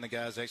plan. The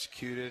guys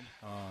executed.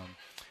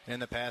 And in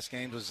the pass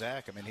games with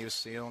Zach, I mean, he was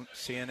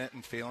seeing it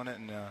and feeling it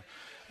and,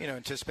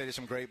 anticipated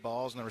some great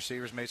balls, and the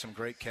receivers made some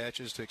great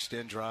catches to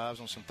extend drives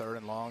on some third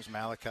and longs.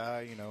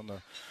 Malachi, in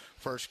the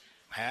first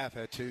half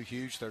had 2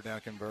 huge third down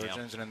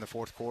conversions, and in the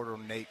fourth quarter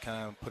Nate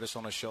kind of put us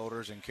on his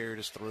shoulders and carried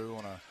us through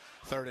on a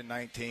 3rd and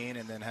 19,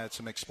 and then had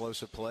some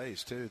explosive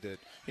plays too that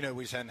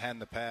we just hadn't had in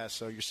the past.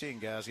 So you're seeing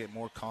guys get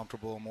more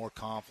comfortable, more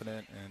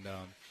confident, and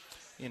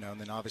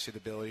and then obviously the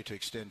ability to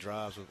extend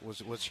drives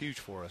was huge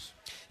for us.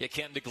 You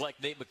can't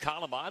neglect Nate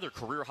McCollum either.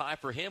 Career high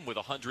for him with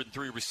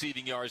 103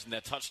 receiving yards and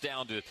that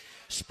touchdown to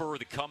spur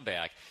the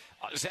comeback.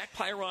 Zach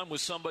Pyron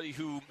was somebody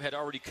who had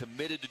already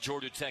committed to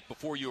Georgia Tech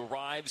before you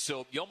arrived,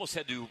 so you almost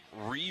had to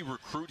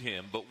re-recruit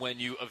him. But when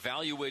you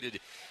evaluated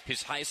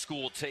his high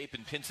school tape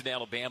in Pinson,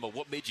 Alabama,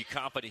 what made you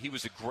confident he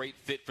was a great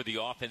fit for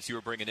the offense you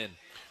were bringing in?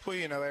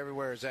 Well,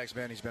 everywhere Zach's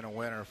been, he's been a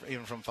winner,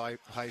 even from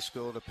high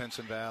school to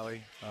Pinson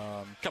Valley.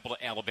 A couple of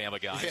Alabama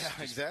guys. Yeah,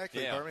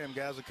 exactly. Yeah. Birmingham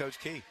guys with Coach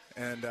Key.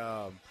 And,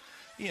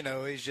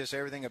 he's just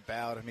everything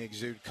about him. He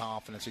exudes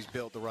confidence. He's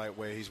built the right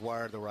way. He's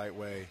wired the right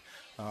way.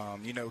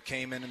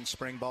 Came in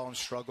spring ball and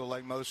struggled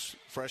like most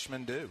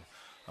freshmen do.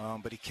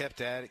 But he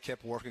kept at it,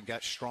 kept working,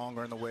 got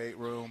stronger in the weight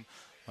room.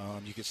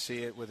 You could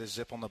see it with his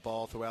zip on the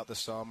ball throughout the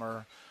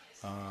summer.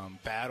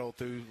 Battled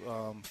through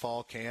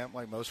fall camp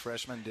like most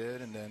freshmen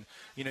did. And then,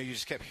 you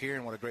just kept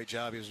hearing what a great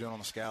job he was doing on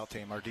the scout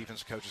team. Our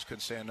defensive coaches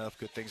couldn't say enough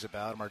good things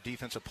about him. Our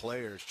defensive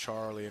players,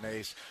 Charlie and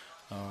Ace,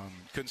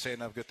 couldn't say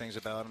enough good things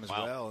about him as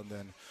well. And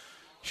then,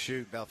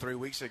 about 3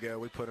 weeks ago,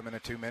 we put him in a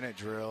 2-minute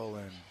drill,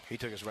 and he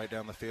took us right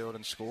down the field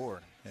and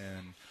scored.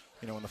 And,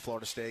 when the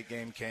Florida State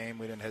game came,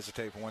 we didn't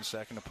hesitate for 1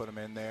 second to put him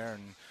in there,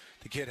 and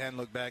the kid hadn't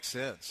looked back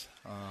since.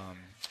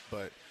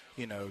 But,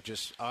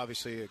 just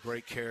obviously a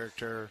great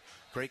character,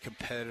 great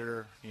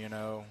competitor,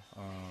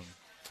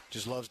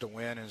 just loves to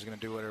win and is going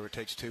to do whatever it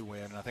takes to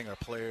win. And I think our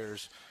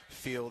players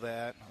feel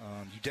that.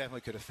 You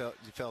definitely could have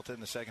felt it in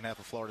the second half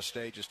of Florida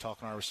State, just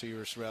talking to our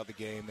receivers throughout the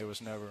game. There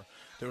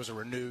was a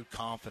renewed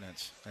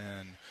confidence,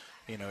 and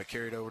it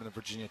carried over to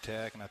Virginia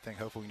Tech, and I think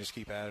hopefully we can just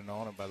keep adding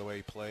on it by the way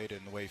he played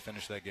and the way he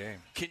finished that game.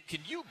 Can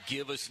you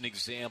give us an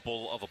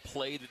example of a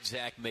play that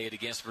Zach made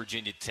against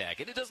Virginia Tech?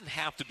 And it doesn't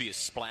have to be a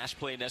splash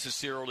play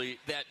necessarily,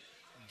 that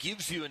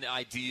gives you an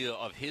idea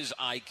of his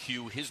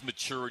IQ, his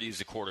maturity as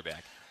a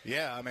quarterback.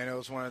 Yeah, I mean, it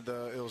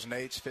was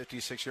Nate's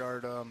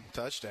 56-yard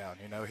touchdown.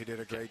 He did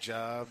a great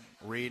job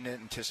reading it,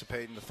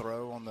 anticipating the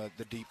throw on the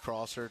deep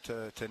crosser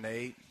to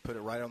Nate, put it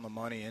right on the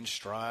money in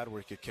stride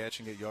where he could catch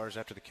and get yards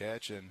after the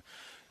catch. And,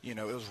 it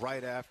was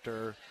right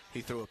after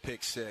he threw a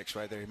pick six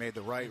right there. He made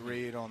the right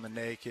read on the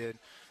naked.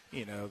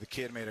 The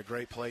kid made a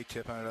great play,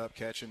 tipping it up,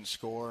 catching,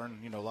 scoring.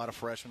 A lot of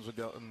freshmen were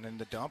going in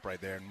the dump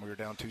right there, and we were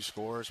down 2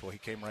 scores. Well, he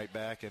came right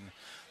back and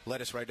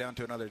led us right down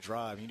to another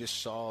drive. You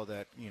just saw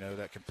that,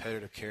 that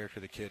competitive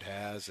character the kid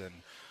has, and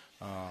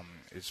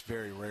it's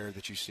very rare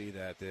that you see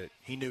that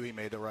he knew he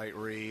made the right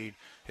read.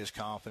 His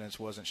confidence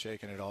wasn't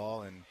shaken at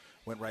all, and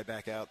went right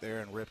back out there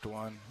and ripped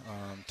one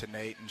to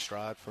Nate in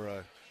stride for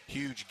a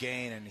huge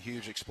gain and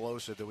huge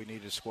explosive that we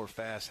needed to score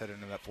fast heading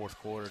into that fourth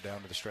quarter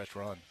down to the stretch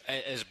run.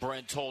 As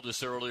Brent told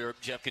us earlier,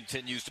 Jeff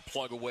continues to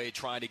plug away,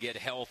 trying to get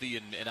healthy,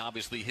 and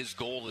obviously his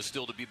goal is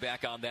still to be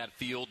back on that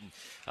field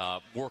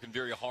and working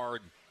very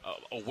hard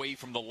away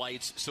from the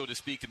lights, so to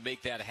speak, to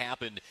make that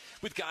happen.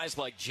 With guys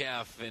like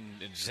Jeff and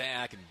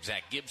Zach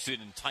Gibson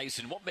and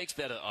Tyson, what makes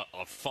that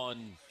a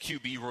fun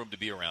QB room to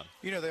be around?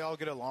 They all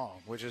get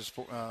along, which is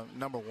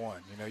number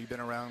one. You've been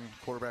around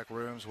quarterback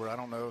rooms where I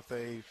don't know if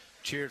they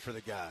cheered for the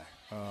guy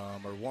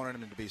or wanted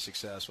him to be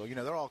successful.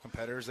 They're all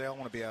competitors. They all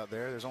want to be out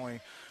there. There's only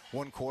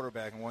one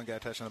quarterback and one guy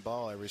touching the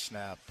ball every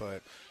snap.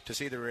 But to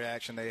see the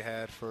reaction they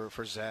had for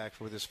Zach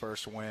with his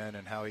first win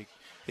and how he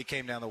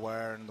came down the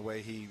wire and the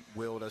way he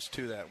willed us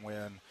to that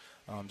win,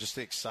 just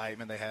the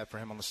excitement they had for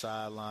him on the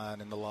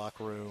sideline, in the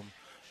locker room.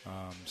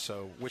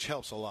 Which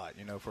helps a lot,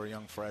 for a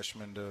young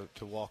freshman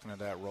to walk into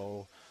that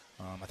role.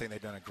 I think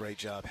they've done a great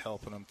job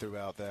helping him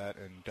throughout that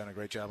and done a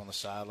great job on the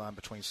sideline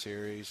between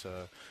series.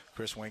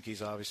 Chris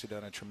Winke's obviously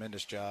done a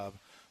tremendous job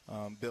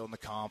building the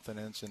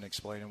confidence and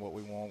explaining what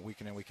we want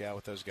week in and week out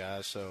with those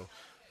guys. So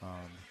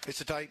it's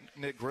a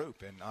tight-knit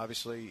group, and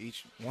obviously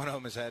each one of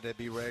them has had to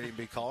be ready and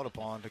be called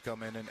upon to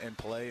come in and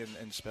play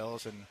and spell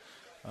us and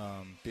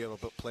be able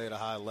to play at a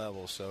high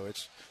level. So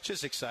it's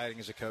just exciting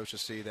as a coach to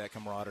see that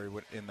camaraderie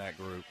in that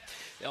group.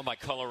 My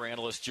color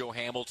analyst, Joe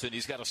Hamilton,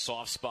 he's got a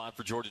soft spot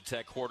for Georgia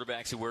Tech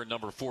quarterbacks who wear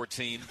number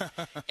 14.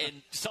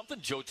 And something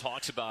Joe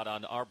talks about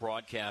on our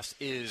broadcast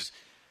is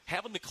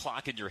having the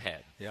clock in your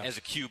head as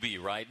a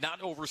QB, right?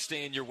 Not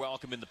overstaying your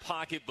welcome in the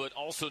pocket, but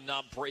also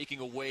not breaking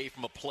away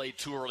from a play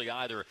too early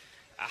either.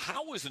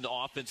 How, as an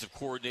offensive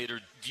coordinator,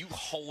 do you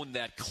hone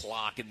that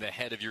clock in the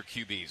head of your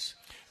QBs?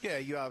 Yeah,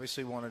 you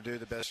obviously want to do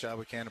the best job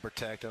we can to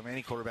protect them.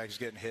 Any quarterback who's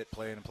getting hit,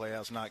 play in and play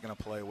out is not going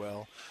to play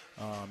well.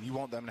 You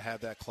want them to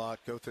have that clock,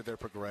 go through their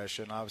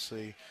progression,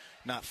 obviously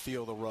not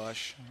feel the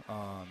rush.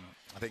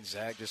 I think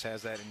Zach just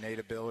has that innate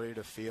ability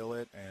to feel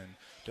it and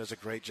does a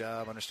great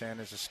job understanding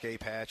his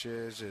escape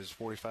hatches, his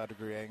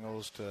 45-degree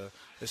angles to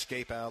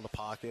escape out of the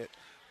pocket.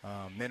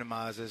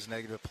 Minimizes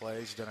negative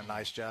plays. He's done a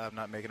nice job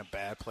not making a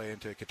bad play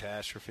into a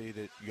catastrophe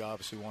that you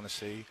obviously want to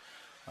see.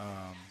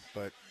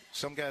 But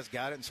some guys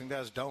got it and some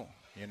guys don't.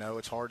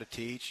 It's hard to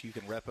teach. You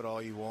can rep it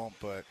all you want,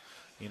 but,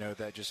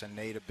 that just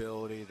innate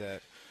ability,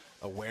 that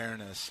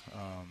awareness,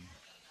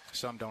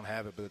 some don't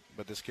have it,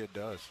 but this kid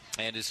does.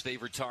 And his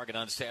favorite target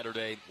on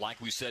Saturday,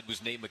 like we said,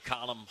 was Nate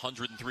McCollum,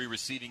 103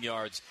 receiving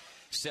yards,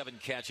 7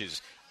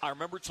 catches. I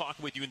remember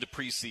talking with you in the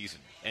preseason,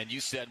 and you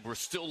said we're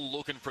still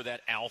looking for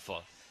that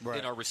alpha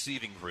in our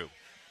receiving group.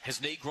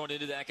 Has Nate grown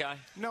into that guy?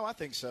 No, I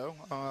think so.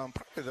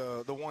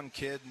 Probably the one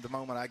kid, the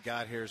moment I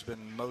got here, has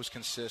been most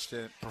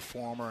consistent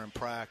performer in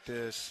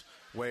practice,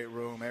 weight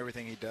room,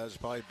 everything he does has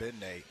probably been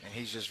Nate. And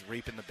he's just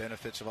reaping the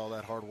benefits of all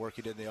that hard work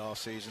he did in the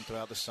offseason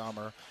throughout the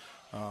summer.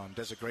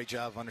 Does a great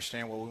job of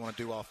understanding what we want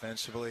to do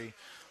offensively.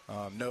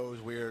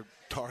 Knows we're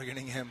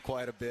targeting him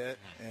quite a bit.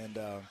 And,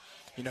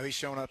 he's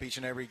shown up each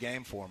and every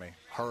game for me.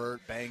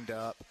 Hurt, banged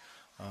up.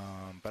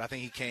 But I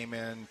think he came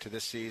in to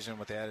this season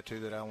with the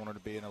attitude that I wanted to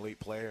be an elite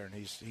player, and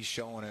he's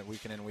showing it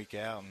week in and week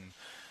out. And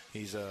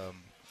he's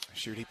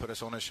he put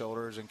us on his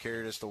shoulders and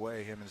carried us the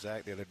way, him and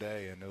Zach, the other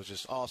day. And it was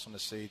just awesome to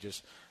see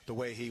just the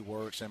way he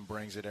works and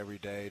brings it every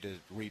day to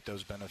reap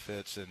those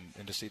benefits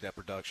and to see that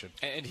production.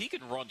 And he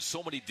can run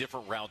so many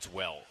different routes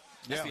well.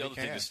 That's the other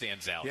thing that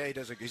stands out. Yeah,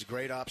 he's a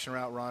great option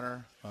route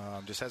runner.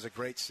 Just has a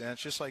great sense.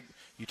 Just like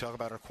you talk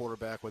about our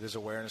quarterback with his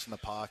awareness in the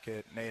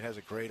pocket, Nate has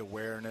a great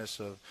awareness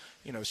of,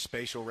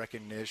 spatial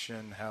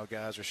recognition, how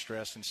guys are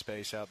stressed in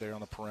space out there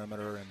on the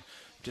perimeter, and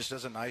just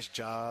does a nice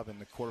job.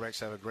 And the quarterbacks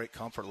have a great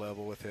comfort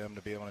level with him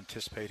to be able to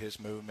anticipate his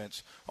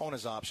movements on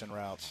his option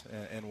routes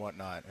and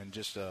whatnot. And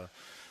just a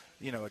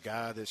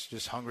guy that's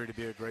just hungry to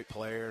be a great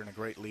player and a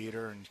great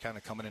leader and kind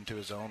of coming into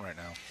his own right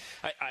now.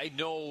 I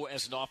know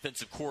as an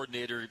offensive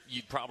coordinator,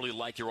 you'd probably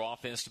like your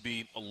offense to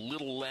be a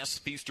little less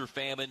feast or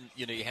famine.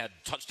 You had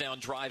touchdown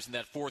drives in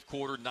that fourth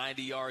quarter,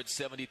 90 yards,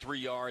 73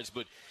 yards,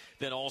 but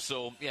then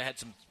also had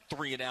some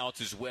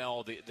 3-and-outs as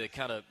well that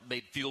kind of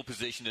made field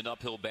position an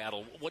uphill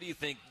battle. What do you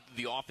think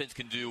the offense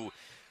can do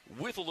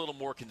with a little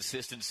more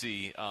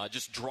consistency,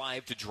 just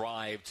drive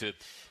to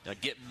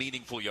get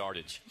meaningful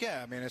yardage?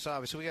 Yeah, I mean, it's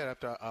obviously we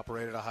got to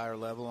operate at a higher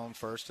level on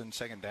first and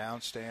second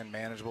down, stay in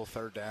manageable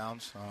third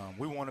downs.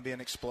 We want to be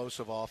an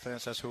explosive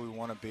offense. That's who we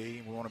want to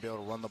be. We want to be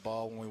able to run the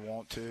ball when we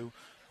want to.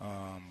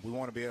 We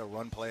want to be a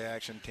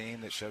run-play-action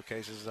team that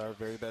showcases our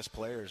very best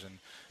players and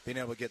being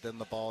able to get them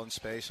the ball in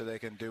space so they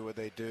can do what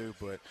they do.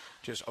 But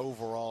just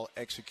overall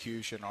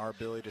execution, our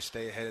ability to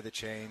stay ahead of the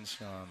chains.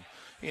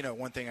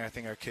 One thing I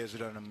think our kids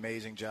have done an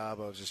amazing job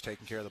of is just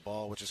taking care of the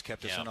ball, which has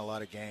kept us in a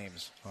lot of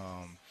games.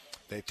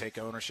 They take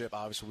ownership.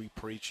 Obviously, we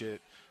preach it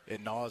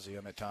ad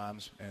nauseum at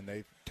times, and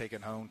they've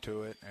taken home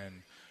to it,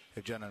 and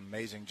they've done an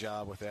amazing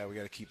job with that. We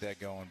got to keep that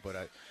going.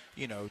 But,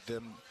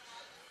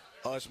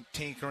 us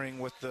tinkering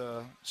with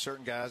the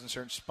certain guys in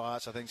certain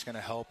spots, I think is going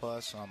to help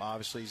us.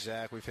 Obviously,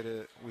 Zach, we've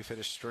hit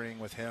a string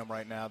with him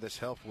right now that's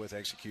helped with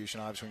execution.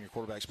 Obviously, when your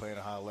quarterback's playing at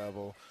a high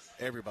level,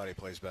 everybody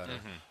plays better.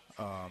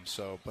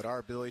 Mm-hmm. But our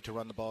ability to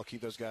run the ball,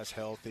 keep those guys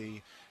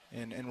healthy,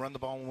 and run the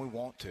ball when we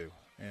want to.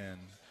 And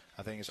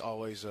I think it's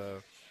always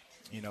a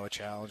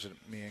challenge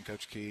that me and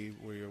Coach Key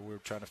we're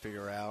trying to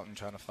figure out and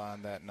trying to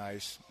find that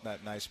nice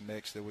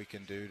mix that we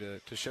can do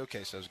to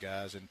showcase those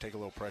guys and take a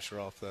little pressure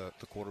off the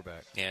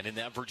quarterback. And in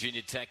that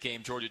Virginia Tech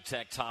game, Georgia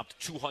Tech topped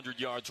 200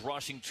 yards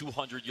rushing,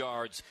 200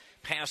 yards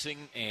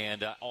passing,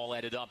 and all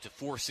added up to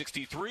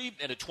 463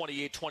 and a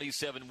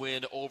 28-27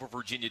 win over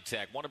Virginia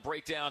Tech. Want to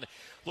break down a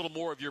little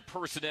more of your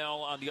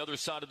personnel on the other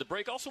side of the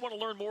break. Also want to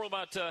learn more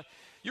about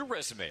your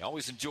resume. I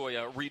always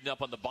enjoy reading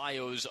up on the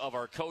bios of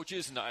our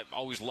coaches, and I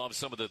always love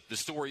some of the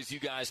stories you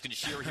guys can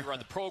share here on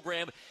the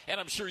program, and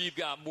I'm sure you've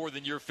got more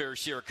than your fair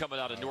share coming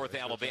out of North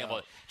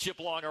Alabama. Chip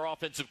Long, our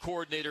offensive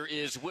coordinator,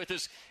 is with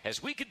us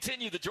as we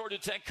continue the Georgia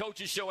Tech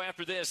Coaches Show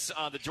after this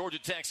on the Georgia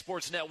Tech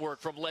Sports Network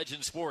from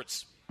Legend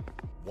Sports.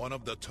 One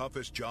of the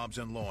toughest jobs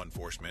in law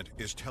enforcement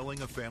is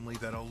telling a family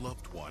that a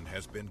loved one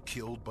has been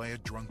killed by a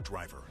drunk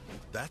driver.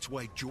 That's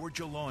why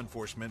Georgia law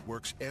enforcement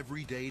works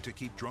every day to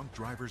keep drunk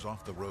drivers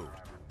off the road.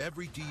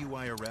 Every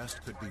DUI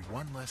arrest could be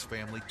one less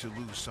family to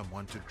lose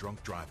someone to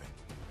drunk driving.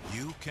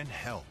 You can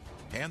help.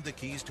 Hand the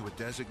keys to a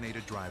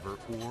designated driver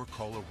or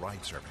call a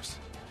ride service.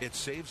 It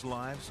saves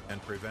lives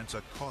and prevents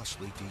a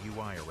costly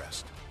DUI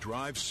arrest.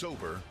 Drive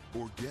sober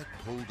or get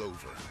pulled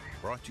over.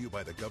 Brought to you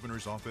by the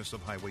Governor's Office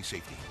of Highway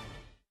Safety.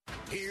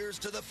 Here's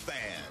to the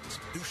fans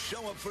who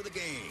show up for the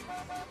game,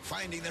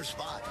 finding their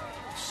spot,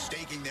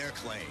 staking their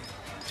claim,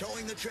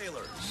 towing the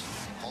trailers,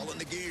 hauling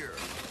the gear.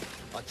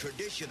 A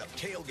tradition of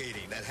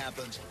tailgating that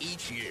happens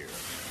each year.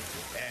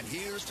 And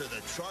here's to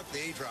the truck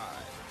they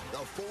drive, the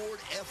Ford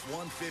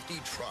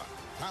F-150 truck.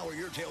 Power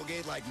your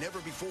tailgate like never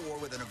before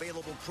with an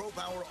available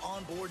ProPower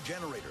onboard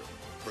generator.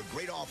 For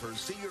great offers,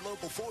 see your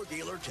local Ford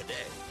dealer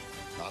today.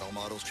 Not all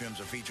models, trims,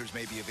 or features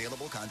may be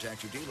available.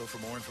 Contact your dealer for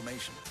more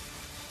information.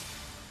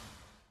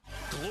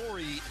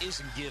 Glory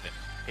isn't given.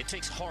 It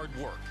takes hard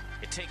work.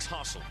 It takes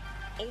hustle.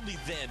 Only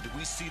then do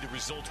we see the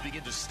results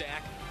begin to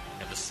stack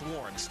and the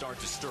swarm start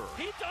to stir.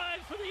 He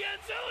dives for the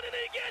end zone and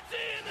he gets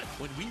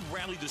in. When we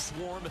rally the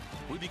swarm,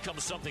 we become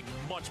something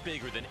much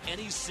bigger than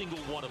any single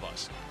one of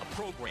us. A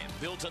program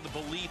built on the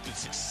belief that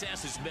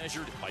success is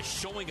measured by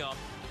showing up,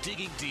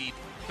 digging deep,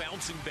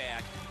 bouncing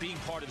back, being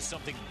part of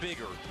something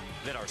bigger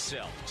than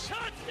ourselves.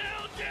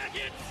 Touchdown,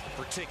 Jackets!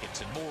 For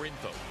tickets and more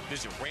info,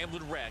 visit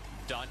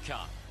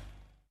RamblinWreck.com.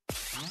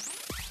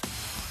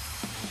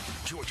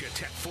 Georgia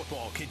Tech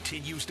football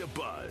continues to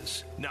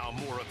buzz. Now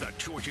more of the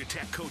Georgia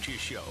Tech Coaches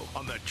Show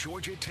on the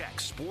Georgia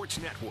Tech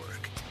Sports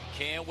Network.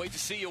 Can't wait to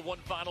see you one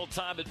final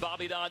time at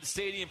Bobby Dodd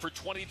Stadium for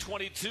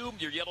 2022.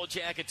 Your Yellow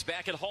Jackets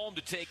back at home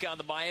to take on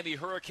the Miami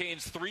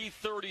Hurricanes.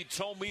 3:30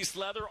 Tome East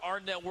Leather. Our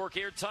network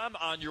airtime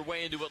on your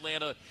way into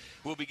Atlanta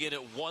will begin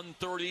at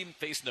 1:30,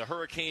 facing the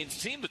Hurricanes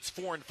team that's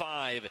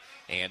 4-5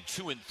 and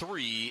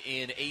 2-3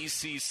 in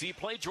ACC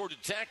play. Georgia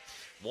Tech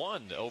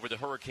won over the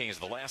Hurricanes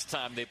the last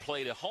time they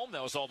played at home.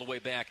 That was all the way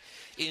back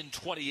in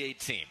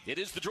 2018. It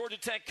is the Georgia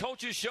Tech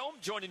Coaches Show.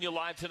 Joining you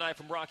live tonight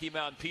from Rocky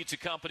Mountain Pizza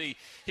Company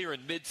here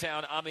in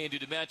Midtown. I'm Andy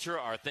Demetra.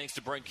 Our thanks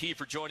to Brent Key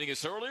for joining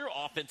us earlier.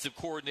 Offensive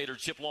coordinator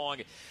Chip Long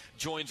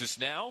joins us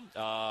now.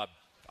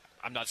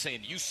 I'm not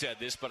saying you said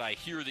this, but I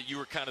hear that you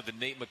were kind of the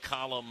Nate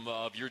McCollum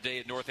of your day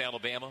at North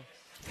Alabama.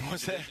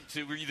 What's that?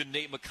 Were you the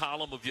Nate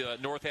McCollum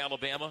of North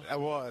Alabama? I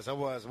was.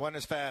 Wasn't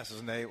as fast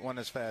as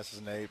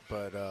Nate,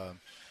 but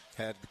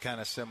had kind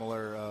of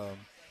similar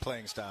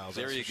playing styles.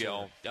 There you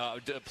go. A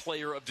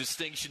player of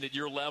distinction at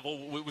your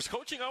level. Was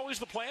coaching always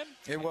the plan?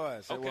 It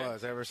was. Okay. It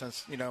was. Ever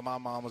since, my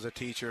mom was a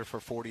teacher for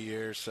 40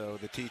 years, so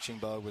the teaching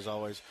bug was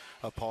always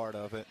a part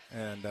of it.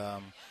 And, I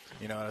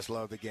just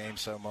loved the game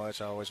so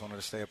much. I always wanted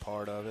to stay a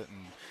part of it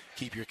and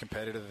keep your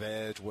competitive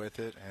edge with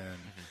it and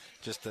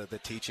just the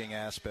teaching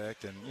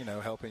aspect and,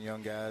 helping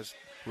young guys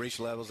reach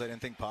levels they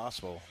didn't think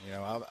possible.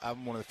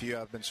 I'm one of the few.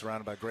 I've been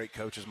surrounded by great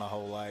coaches my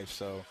whole life,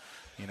 so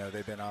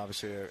they've been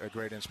obviously a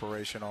great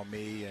inspiration on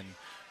me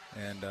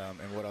and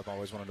what I've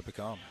always wanted to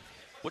become.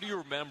 What do you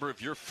remember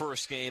of your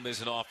first game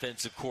as an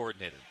offensive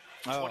coordinator?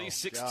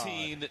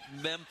 2016, God.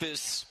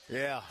 Memphis.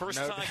 Yeah. First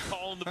time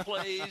calling the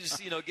plays,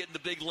 getting the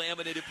big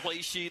laminated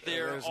play sheet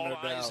there, all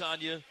eyes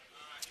on you.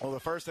 Well, the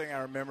first thing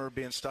I remember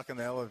being stuck in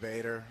the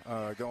elevator,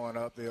 going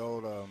up the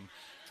old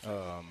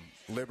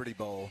Liberty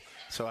Bowl.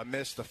 So I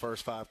missed the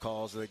first 5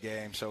 calls of the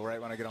game. So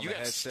right when I get on the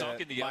headset,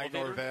 Mike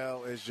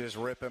Norvell is just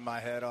ripping my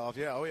head off.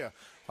 Yeah, oh yeah.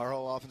 Our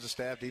whole offensive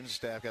staff, defensive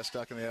staff got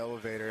stuck in the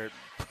elevator. It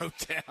broke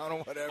down or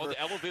whatever. Oh, the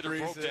elevator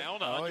broke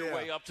down on your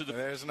way up to the...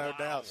 There's no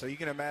doubt. So you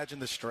can imagine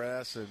the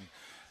stress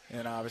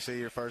and obviously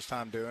your first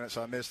time doing it.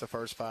 So I missed the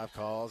first 5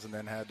 calls and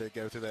then had to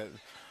go through that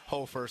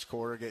whole first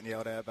quarter getting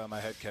yelled at by my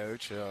head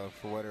coach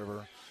for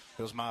whatever.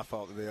 It was my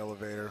fault that the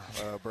elevator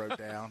broke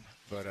down.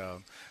 But,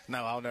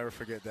 no, I'll never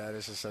forget that.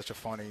 This is such a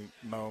funny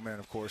moment.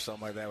 Of course,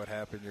 something like that would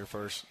happen your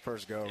first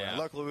go. Yeah.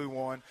 Luckily, we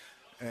won,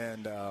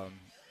 and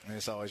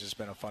it's always just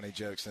been a funny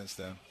joke since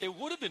then. It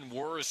would have been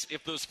worse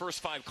if those first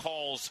 5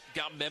 calls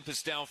got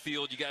Memphis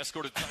downfield. You guys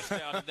scored a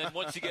touchdown, and then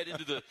once you get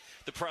into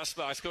the press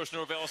box, Coach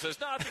Norvell says,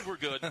 I think we're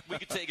good. We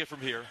can take it from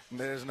here.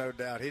 There's no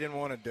doubt. He didn't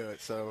want to do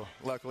it. So,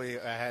 luckily,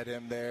 I had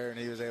him there, and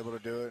he was able to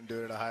do it and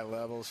do it at a high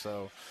level.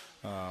 So,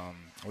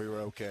 we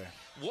were okay.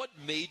 What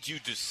made you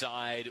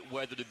decide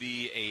whether to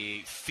be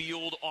a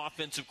field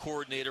offensive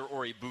coordinator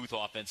or a booth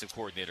offensive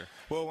coordinator?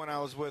 Well, when I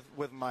was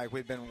with Mike,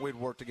 we'd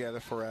worked together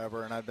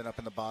forever, and I'd been up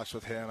in the box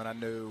with him, and I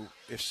knew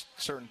if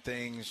certain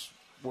things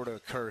were to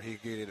occur, he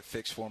could get it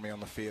fixed for me on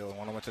the field. And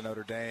when I went to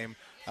Notre Dame,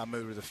 I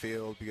moved to the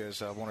field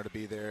because I wanted to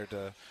be there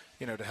to,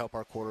 to help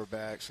our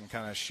quarterbacks and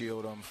kind of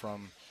shield them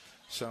from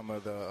some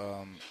of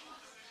the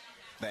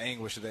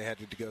anguish that they had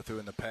to go through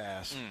in the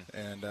past.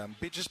 And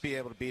just be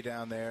able to be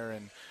down there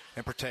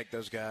and protect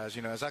those guys.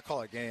 As I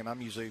call a game,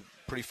 I'm usually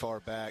pretty far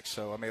back,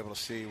 so I'm able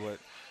to see what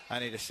I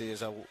need to see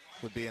as I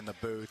would be in the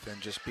booth and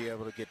just be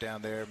able to get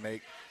down there,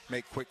 make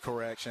quick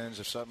corrections.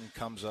 If something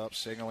comes up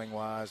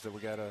signaling-wise that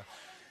we got to,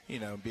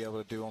 be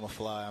able to do on the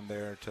fly, I'm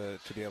there to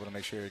be able to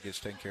make sure it gets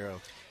taken care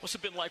of. What's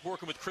it been like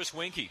working with Chris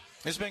Winkie?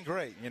 It's been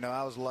great.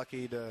 I was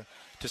lucky to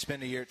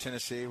spend a year at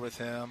Tennessee with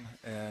him,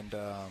 and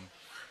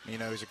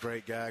he's a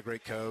great guy,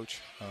 great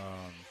coach,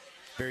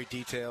 very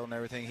detailed in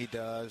everything he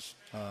does.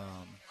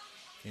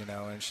 And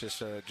it's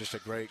just a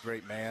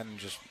great man, and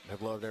just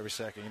have loved every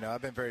second.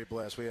 I've been very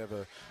blessed. We have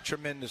a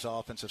tremendous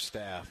offensive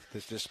staff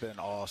that's just been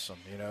awesome,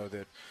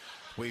 that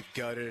we've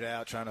gutted it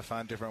out trying to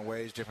find different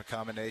ways, different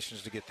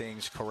combinations to get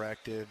things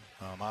corrected.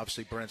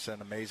 Obviously, Brent's done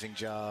an amazing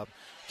job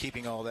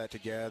keeping all that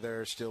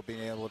together, still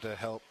being able to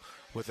help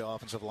with the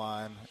offensive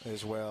line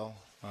as well.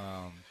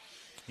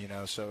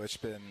 So it's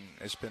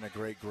been a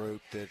great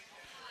group that,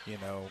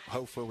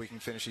 hopefully we can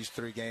finish these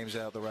 3 games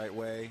out the right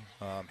way.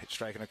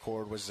 Striking a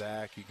chord with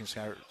Zach, you can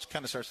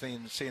kind of start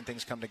seeing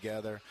things come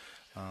together.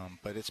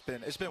 But it's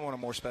been one of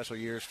the more special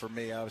years for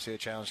me. Obviously a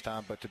challenge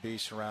time, but to be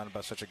surrounded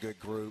by such a good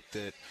group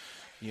that,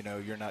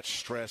 you're not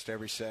stressed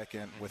every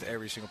second with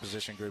every single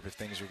position group if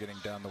things are getting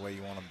done the way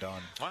you want them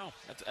done. Wow,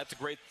 that's a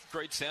great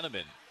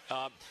sentiment.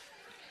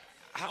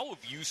 How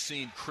have you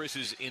seen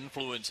Chris's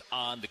influence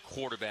on the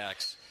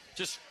quarterbacks,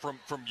 just from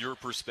your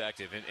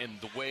perspective, and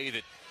the way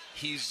that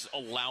he's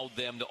allowed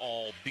them to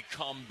all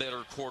become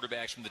better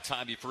quarterbacks from the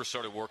time you first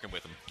started working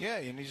with him? Yeah,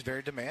 and he's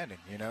very demanding,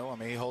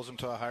 he holds them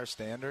to a higher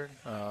standard,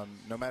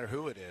 no matter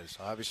who it is.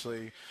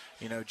 Obviously,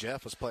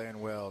 Jeff was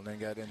playing well and then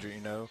got injured,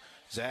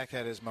 Zach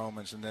had his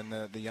moments, and then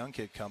the young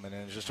kid coming in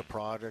is just a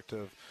product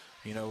of,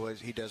 what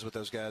he does with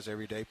those guys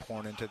every day,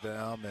 pouring into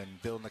them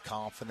and building the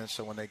confidence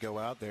so when they go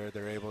out there,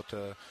 they're able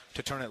to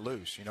turn it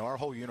loose. Our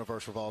whole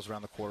universe revolves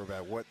around the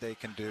quarterback, what they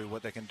can do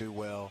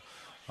well.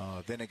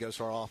 Then it goes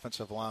to our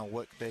offensive line,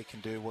 what they can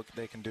do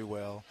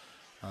well.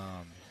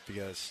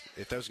 Because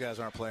if those guys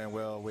aren't playing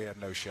well, we have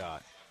no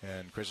shot.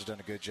 And Chris has done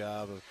a good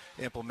job of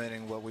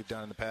implementing what we've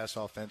done in the past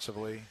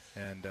offensively.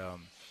 And,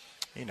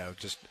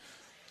 just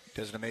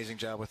does an amazing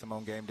job with them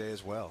on game day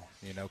as well.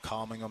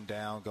 Calming them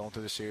down, going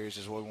through the series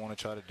is what we want to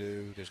try to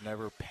do. There's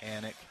never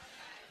panic.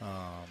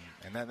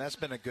 And that's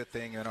been a good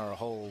thing in our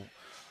whole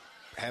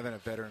having a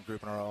veteran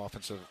group in our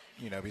offensive,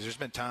 because there's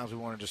been times we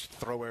want to just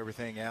throw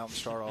everything out and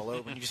start all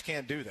over, and you just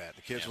can't do that.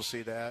 The kids will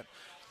see that.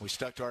 We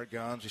stuck to our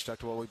guns. We stuck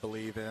to what we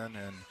believe in,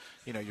 and,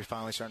 you're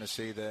finally starting to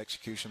see the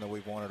execution that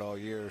we've wanted all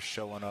year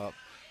showing up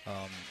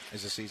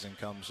as the season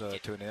comes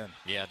to an end.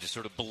 Yeah, just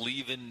sort of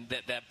believing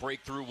that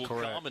breakthrough will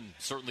come, and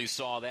certainly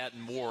saw that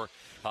and more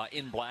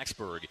in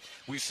Blacksburg.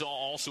 We saw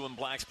also in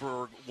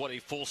Blacksburg what a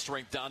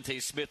full-strength Dante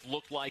Smith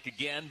looked like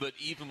again, but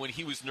even when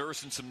he was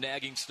nursing some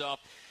nagging stuff,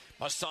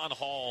 Hassan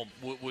Hall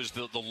was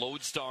the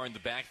lodestar in the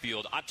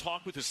backfield. I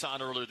talked with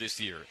Hassan earlier this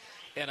year,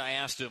 and I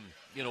asked him,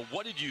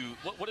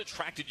 what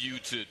attracted you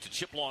to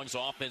Chip Long's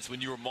offense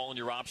when you were mulling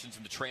your options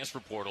in the transfer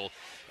portal?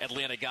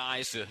 Atlanta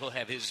guys, he'll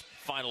have his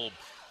final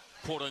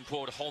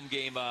quote-unquote home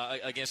game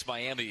against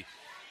Miami.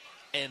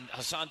 And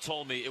Hassan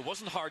told me it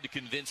wasn't hard to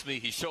convince me.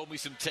 He showed me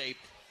some tape,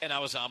 and I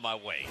was on my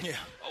way. Yeah.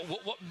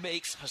 What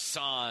makes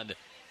Hassan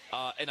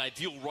an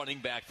ideal running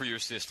back for your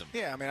system?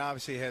 Yeah,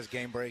 obviously he has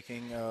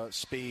game-breaking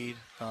speed.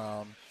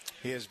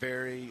 He has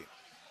very,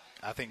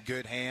 I think,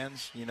 good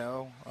hands,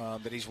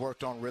 that he's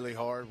worked on really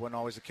hard. Wasn't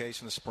always the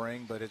case in the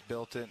spring, but has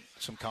built in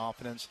some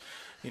confidence.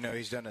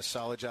 He's done a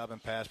solid job in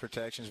pass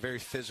protection. He's a very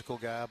physical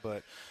guy,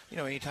 but,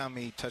 anytime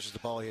he touches the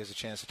ball, he has a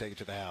chance to take it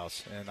to the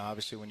house. And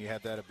obviously when you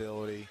have that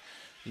ability,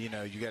 you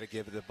got to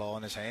give the ball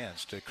in his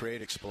hands to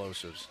create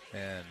explosives.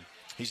 And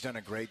he's done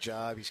a great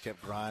job. He's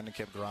kept grinding,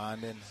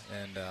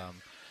 and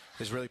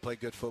has really played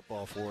good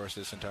football for us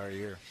this entire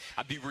year.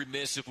 I'd be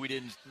remiss if we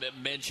didn't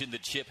mention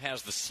that Chip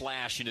has the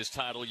slash in his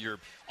title, your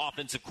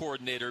offensive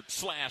coordinator /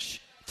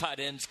 tight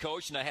ends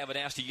coach, and I haven't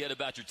asked you yet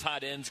about your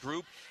tight ends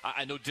group.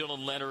 I know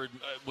Dylan Leonard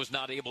was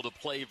not able to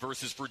play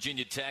versus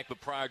Virginia Tech,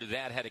 but prior to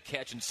that had a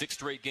catch in 6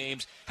 straight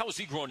games. How has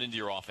he grown into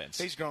your offense?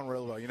 He's grown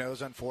really well. It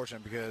was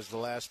unfortunate because the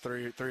last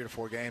 3 to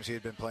 4 games he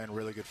had been playing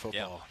really good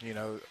football.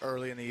 Yeah.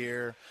 Early in the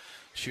year,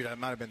 it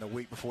might have been the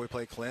week before we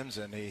played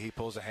Clemson, he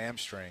pulls a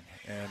hamstring,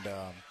 and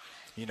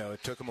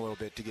it took him a little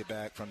bit to get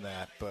back from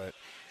that, but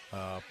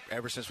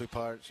ever since we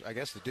parted, I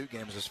guess the Duke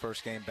game was his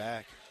first game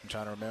back. I'm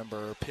trying to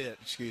remember. Pitt,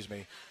 excuse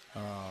me.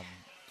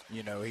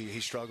 He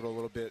struggled a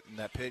little bit in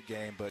that Pitt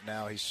game, but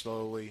now he's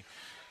slowly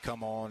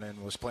come on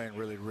and was playing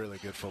really, really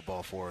good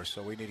football for us.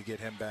 So we need to get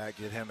him back,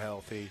 get him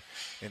healthy,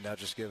 and that'll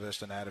just give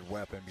us an added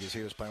weapon because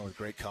he was playing with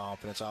great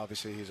confidence.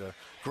 Obviously, he's a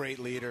great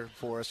leader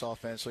for us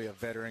offensively, a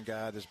veteran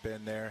guy that's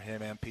been there,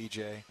 him and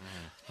PJ.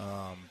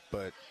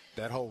 But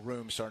that whole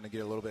room's starting to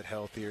get a little bit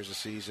healthier as the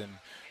season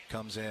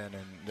comes in,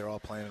 and they're all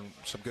playing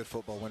some good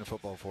football, winning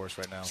football for us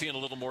right now. Seeing a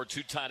little more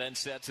 2 tight end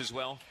sets as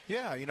well?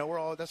 Yeah,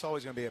 that's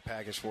always going to be a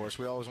package for us.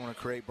 We always want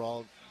to create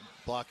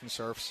blocking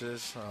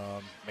surfaces,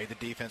 make the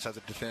defense have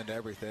to defend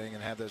everything,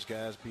 and have those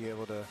guys be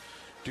able to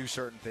do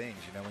certain things.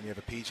 When you have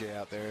a PJ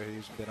out there,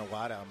 he's been a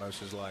wideout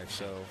most of his life,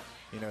 so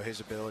his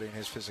ability and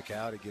his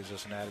physicality gives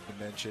us an added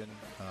dimension.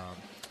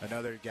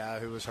 Another guy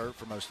who was hurt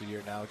for most of the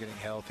year now getting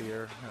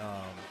healthier,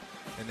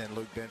 and then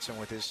Luke Benson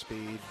with his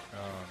speed,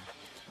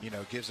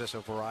 gives us a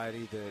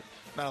variety that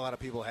not a lot of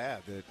people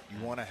have that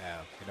you want to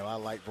have. I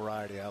like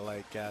variety. I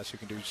like guys who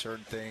can do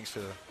certain things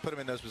to put them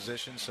in those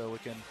positions so we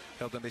can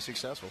help them be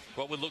successful.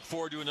 Well, we look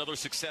forward to another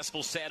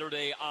successful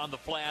Saturday on the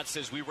Flats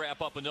as we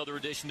wrap up another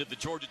edition of the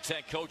Georgia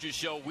Tech Coaches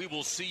Show. We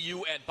will see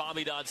you at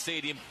Bobby Dodd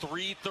Stadium,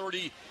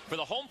 3:30 for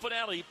the home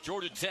finale,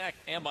 Georgia Tech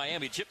and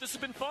Miami. Chip, this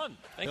has been fun.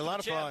 A lot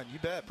of fun. You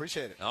bet.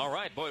 Appreciate it. All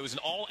right. Boy, it was an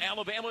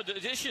all-Alabama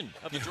edition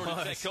of the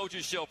Georgia Tech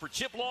Coaches Show. For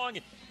Chip Long,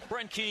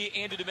 Brent Key,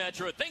 Andy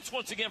Demetra, thanks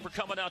once again for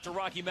coming out to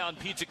Rocky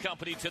Mountain Pizza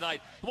Company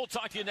tonight. We'll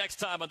talk to you next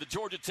time on the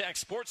Georgia Tech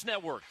Sports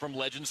Network from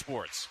Legend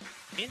Sports.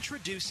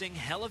 Introducing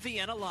Hella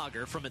Vienna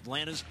Lager from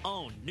Atlanta's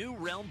own New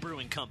Realm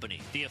Brewing Company,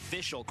 the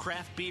official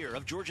craft beer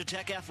of Georgia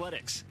Tech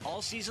Athletics.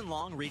 All season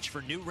long, reach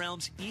for New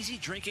Realm's easy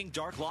drinking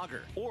dark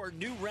lager or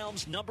New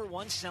Realm's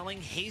 #1 selling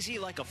Hazy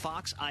Like a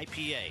Fox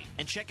IPA.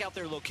 And check out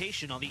their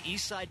location on the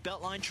East Side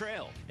Beltline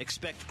Trail.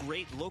 Expect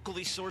great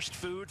locally sourced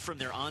food from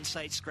their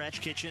on-site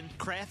scratch kitchen,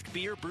 craft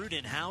beer brewed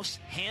in-house,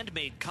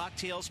 handmade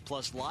cocktails,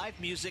 plus live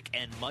music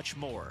and much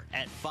more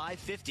at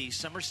 550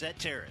 Somerset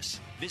Terrace.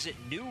 Visit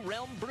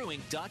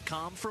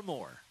newrealmbrewing.com for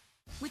more.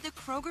 With the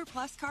Kroger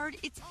Plus card,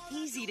 it's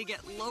easy to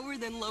get lower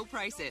than low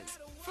prices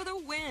for the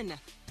win.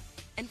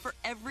 And for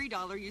every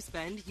 $1 you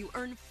spend, you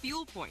earn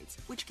fuel points,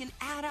 which can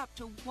add up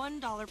to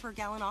 $1 per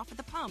gallon off at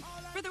the pump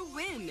for the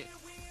win.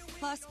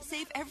 Plus,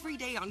 save every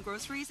day on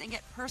groceries and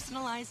get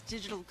personalized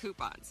digital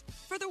coupons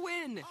for the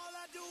win.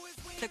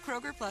 The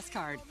Kroger Plus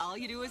card. All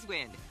you do is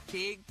win.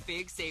 Big,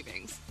 big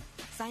savings.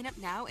 Sign up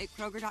now at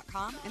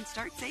Kroger.com and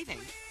start saving.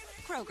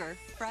 Kroger,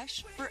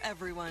 fresh for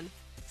everyone.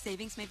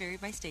 Savings may vary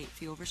by state.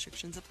 Fuel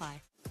restrictions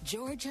apply.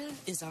 Georgia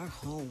is our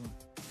home.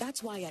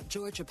 That's why at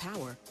Georgia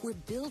Power, we're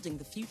building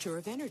the future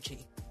of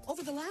energy.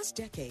 Over the last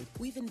decade,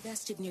 we've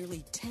invested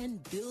nearly $10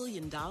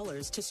 billion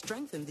to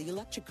strengthen the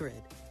electric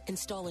grid,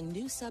 installing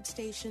new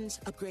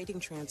substations, upgrading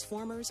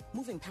transformers,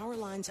 moving power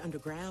lines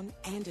underground,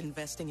 and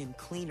investing in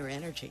cleaner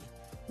energy.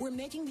 We're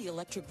making the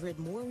electric grid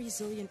more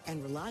resilient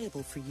and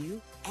reliable for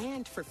you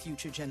and for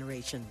future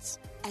generations.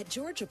 At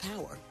Georgia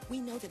Power, we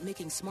know that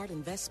making smart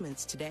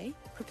investments today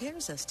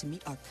prepares us to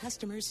meet our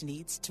customers'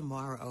 needs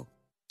tomorrow.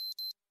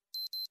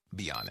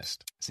 Be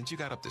honest. Since you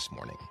got up this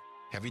morning,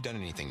 have you done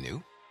anything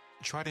new?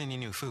 Tried any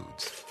new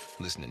foods?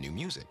 Listened to new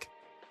music?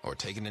 Or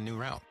taken a new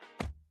route?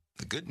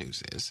 The good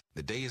news is,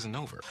 the day isn't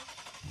over.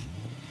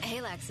 Hey,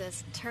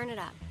 Lexus, turn it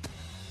up.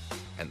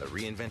 And the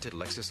reinvented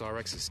Lexus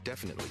RX is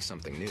definitely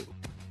something new.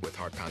 With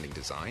heart-pounding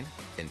design,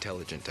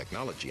 intelligent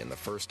technology, and the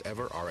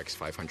first-ever RX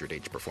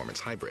 500h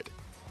Performance Hybrid.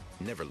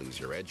 Never lose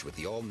your edge with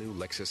the all-new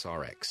Lexus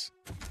RX.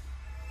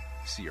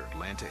 See your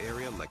Atlanta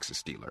area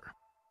Lexus dealer.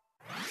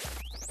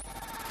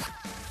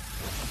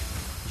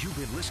 You've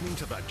been listening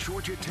to the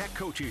Georgia Tech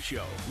Coaches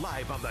Show,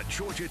 live on the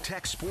Georgia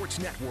Tech Sports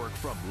Network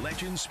from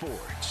Legend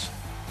Sports.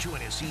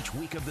 Join us each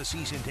week of the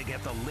season to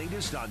get the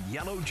latest on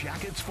Yellow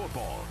Jackets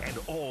football and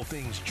all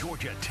things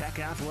Georgia Tech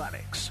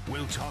athletics.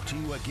 We'll talk to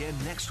you again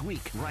next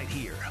week right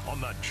here on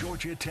the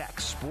Georgia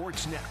Tech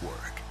Sports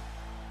Network.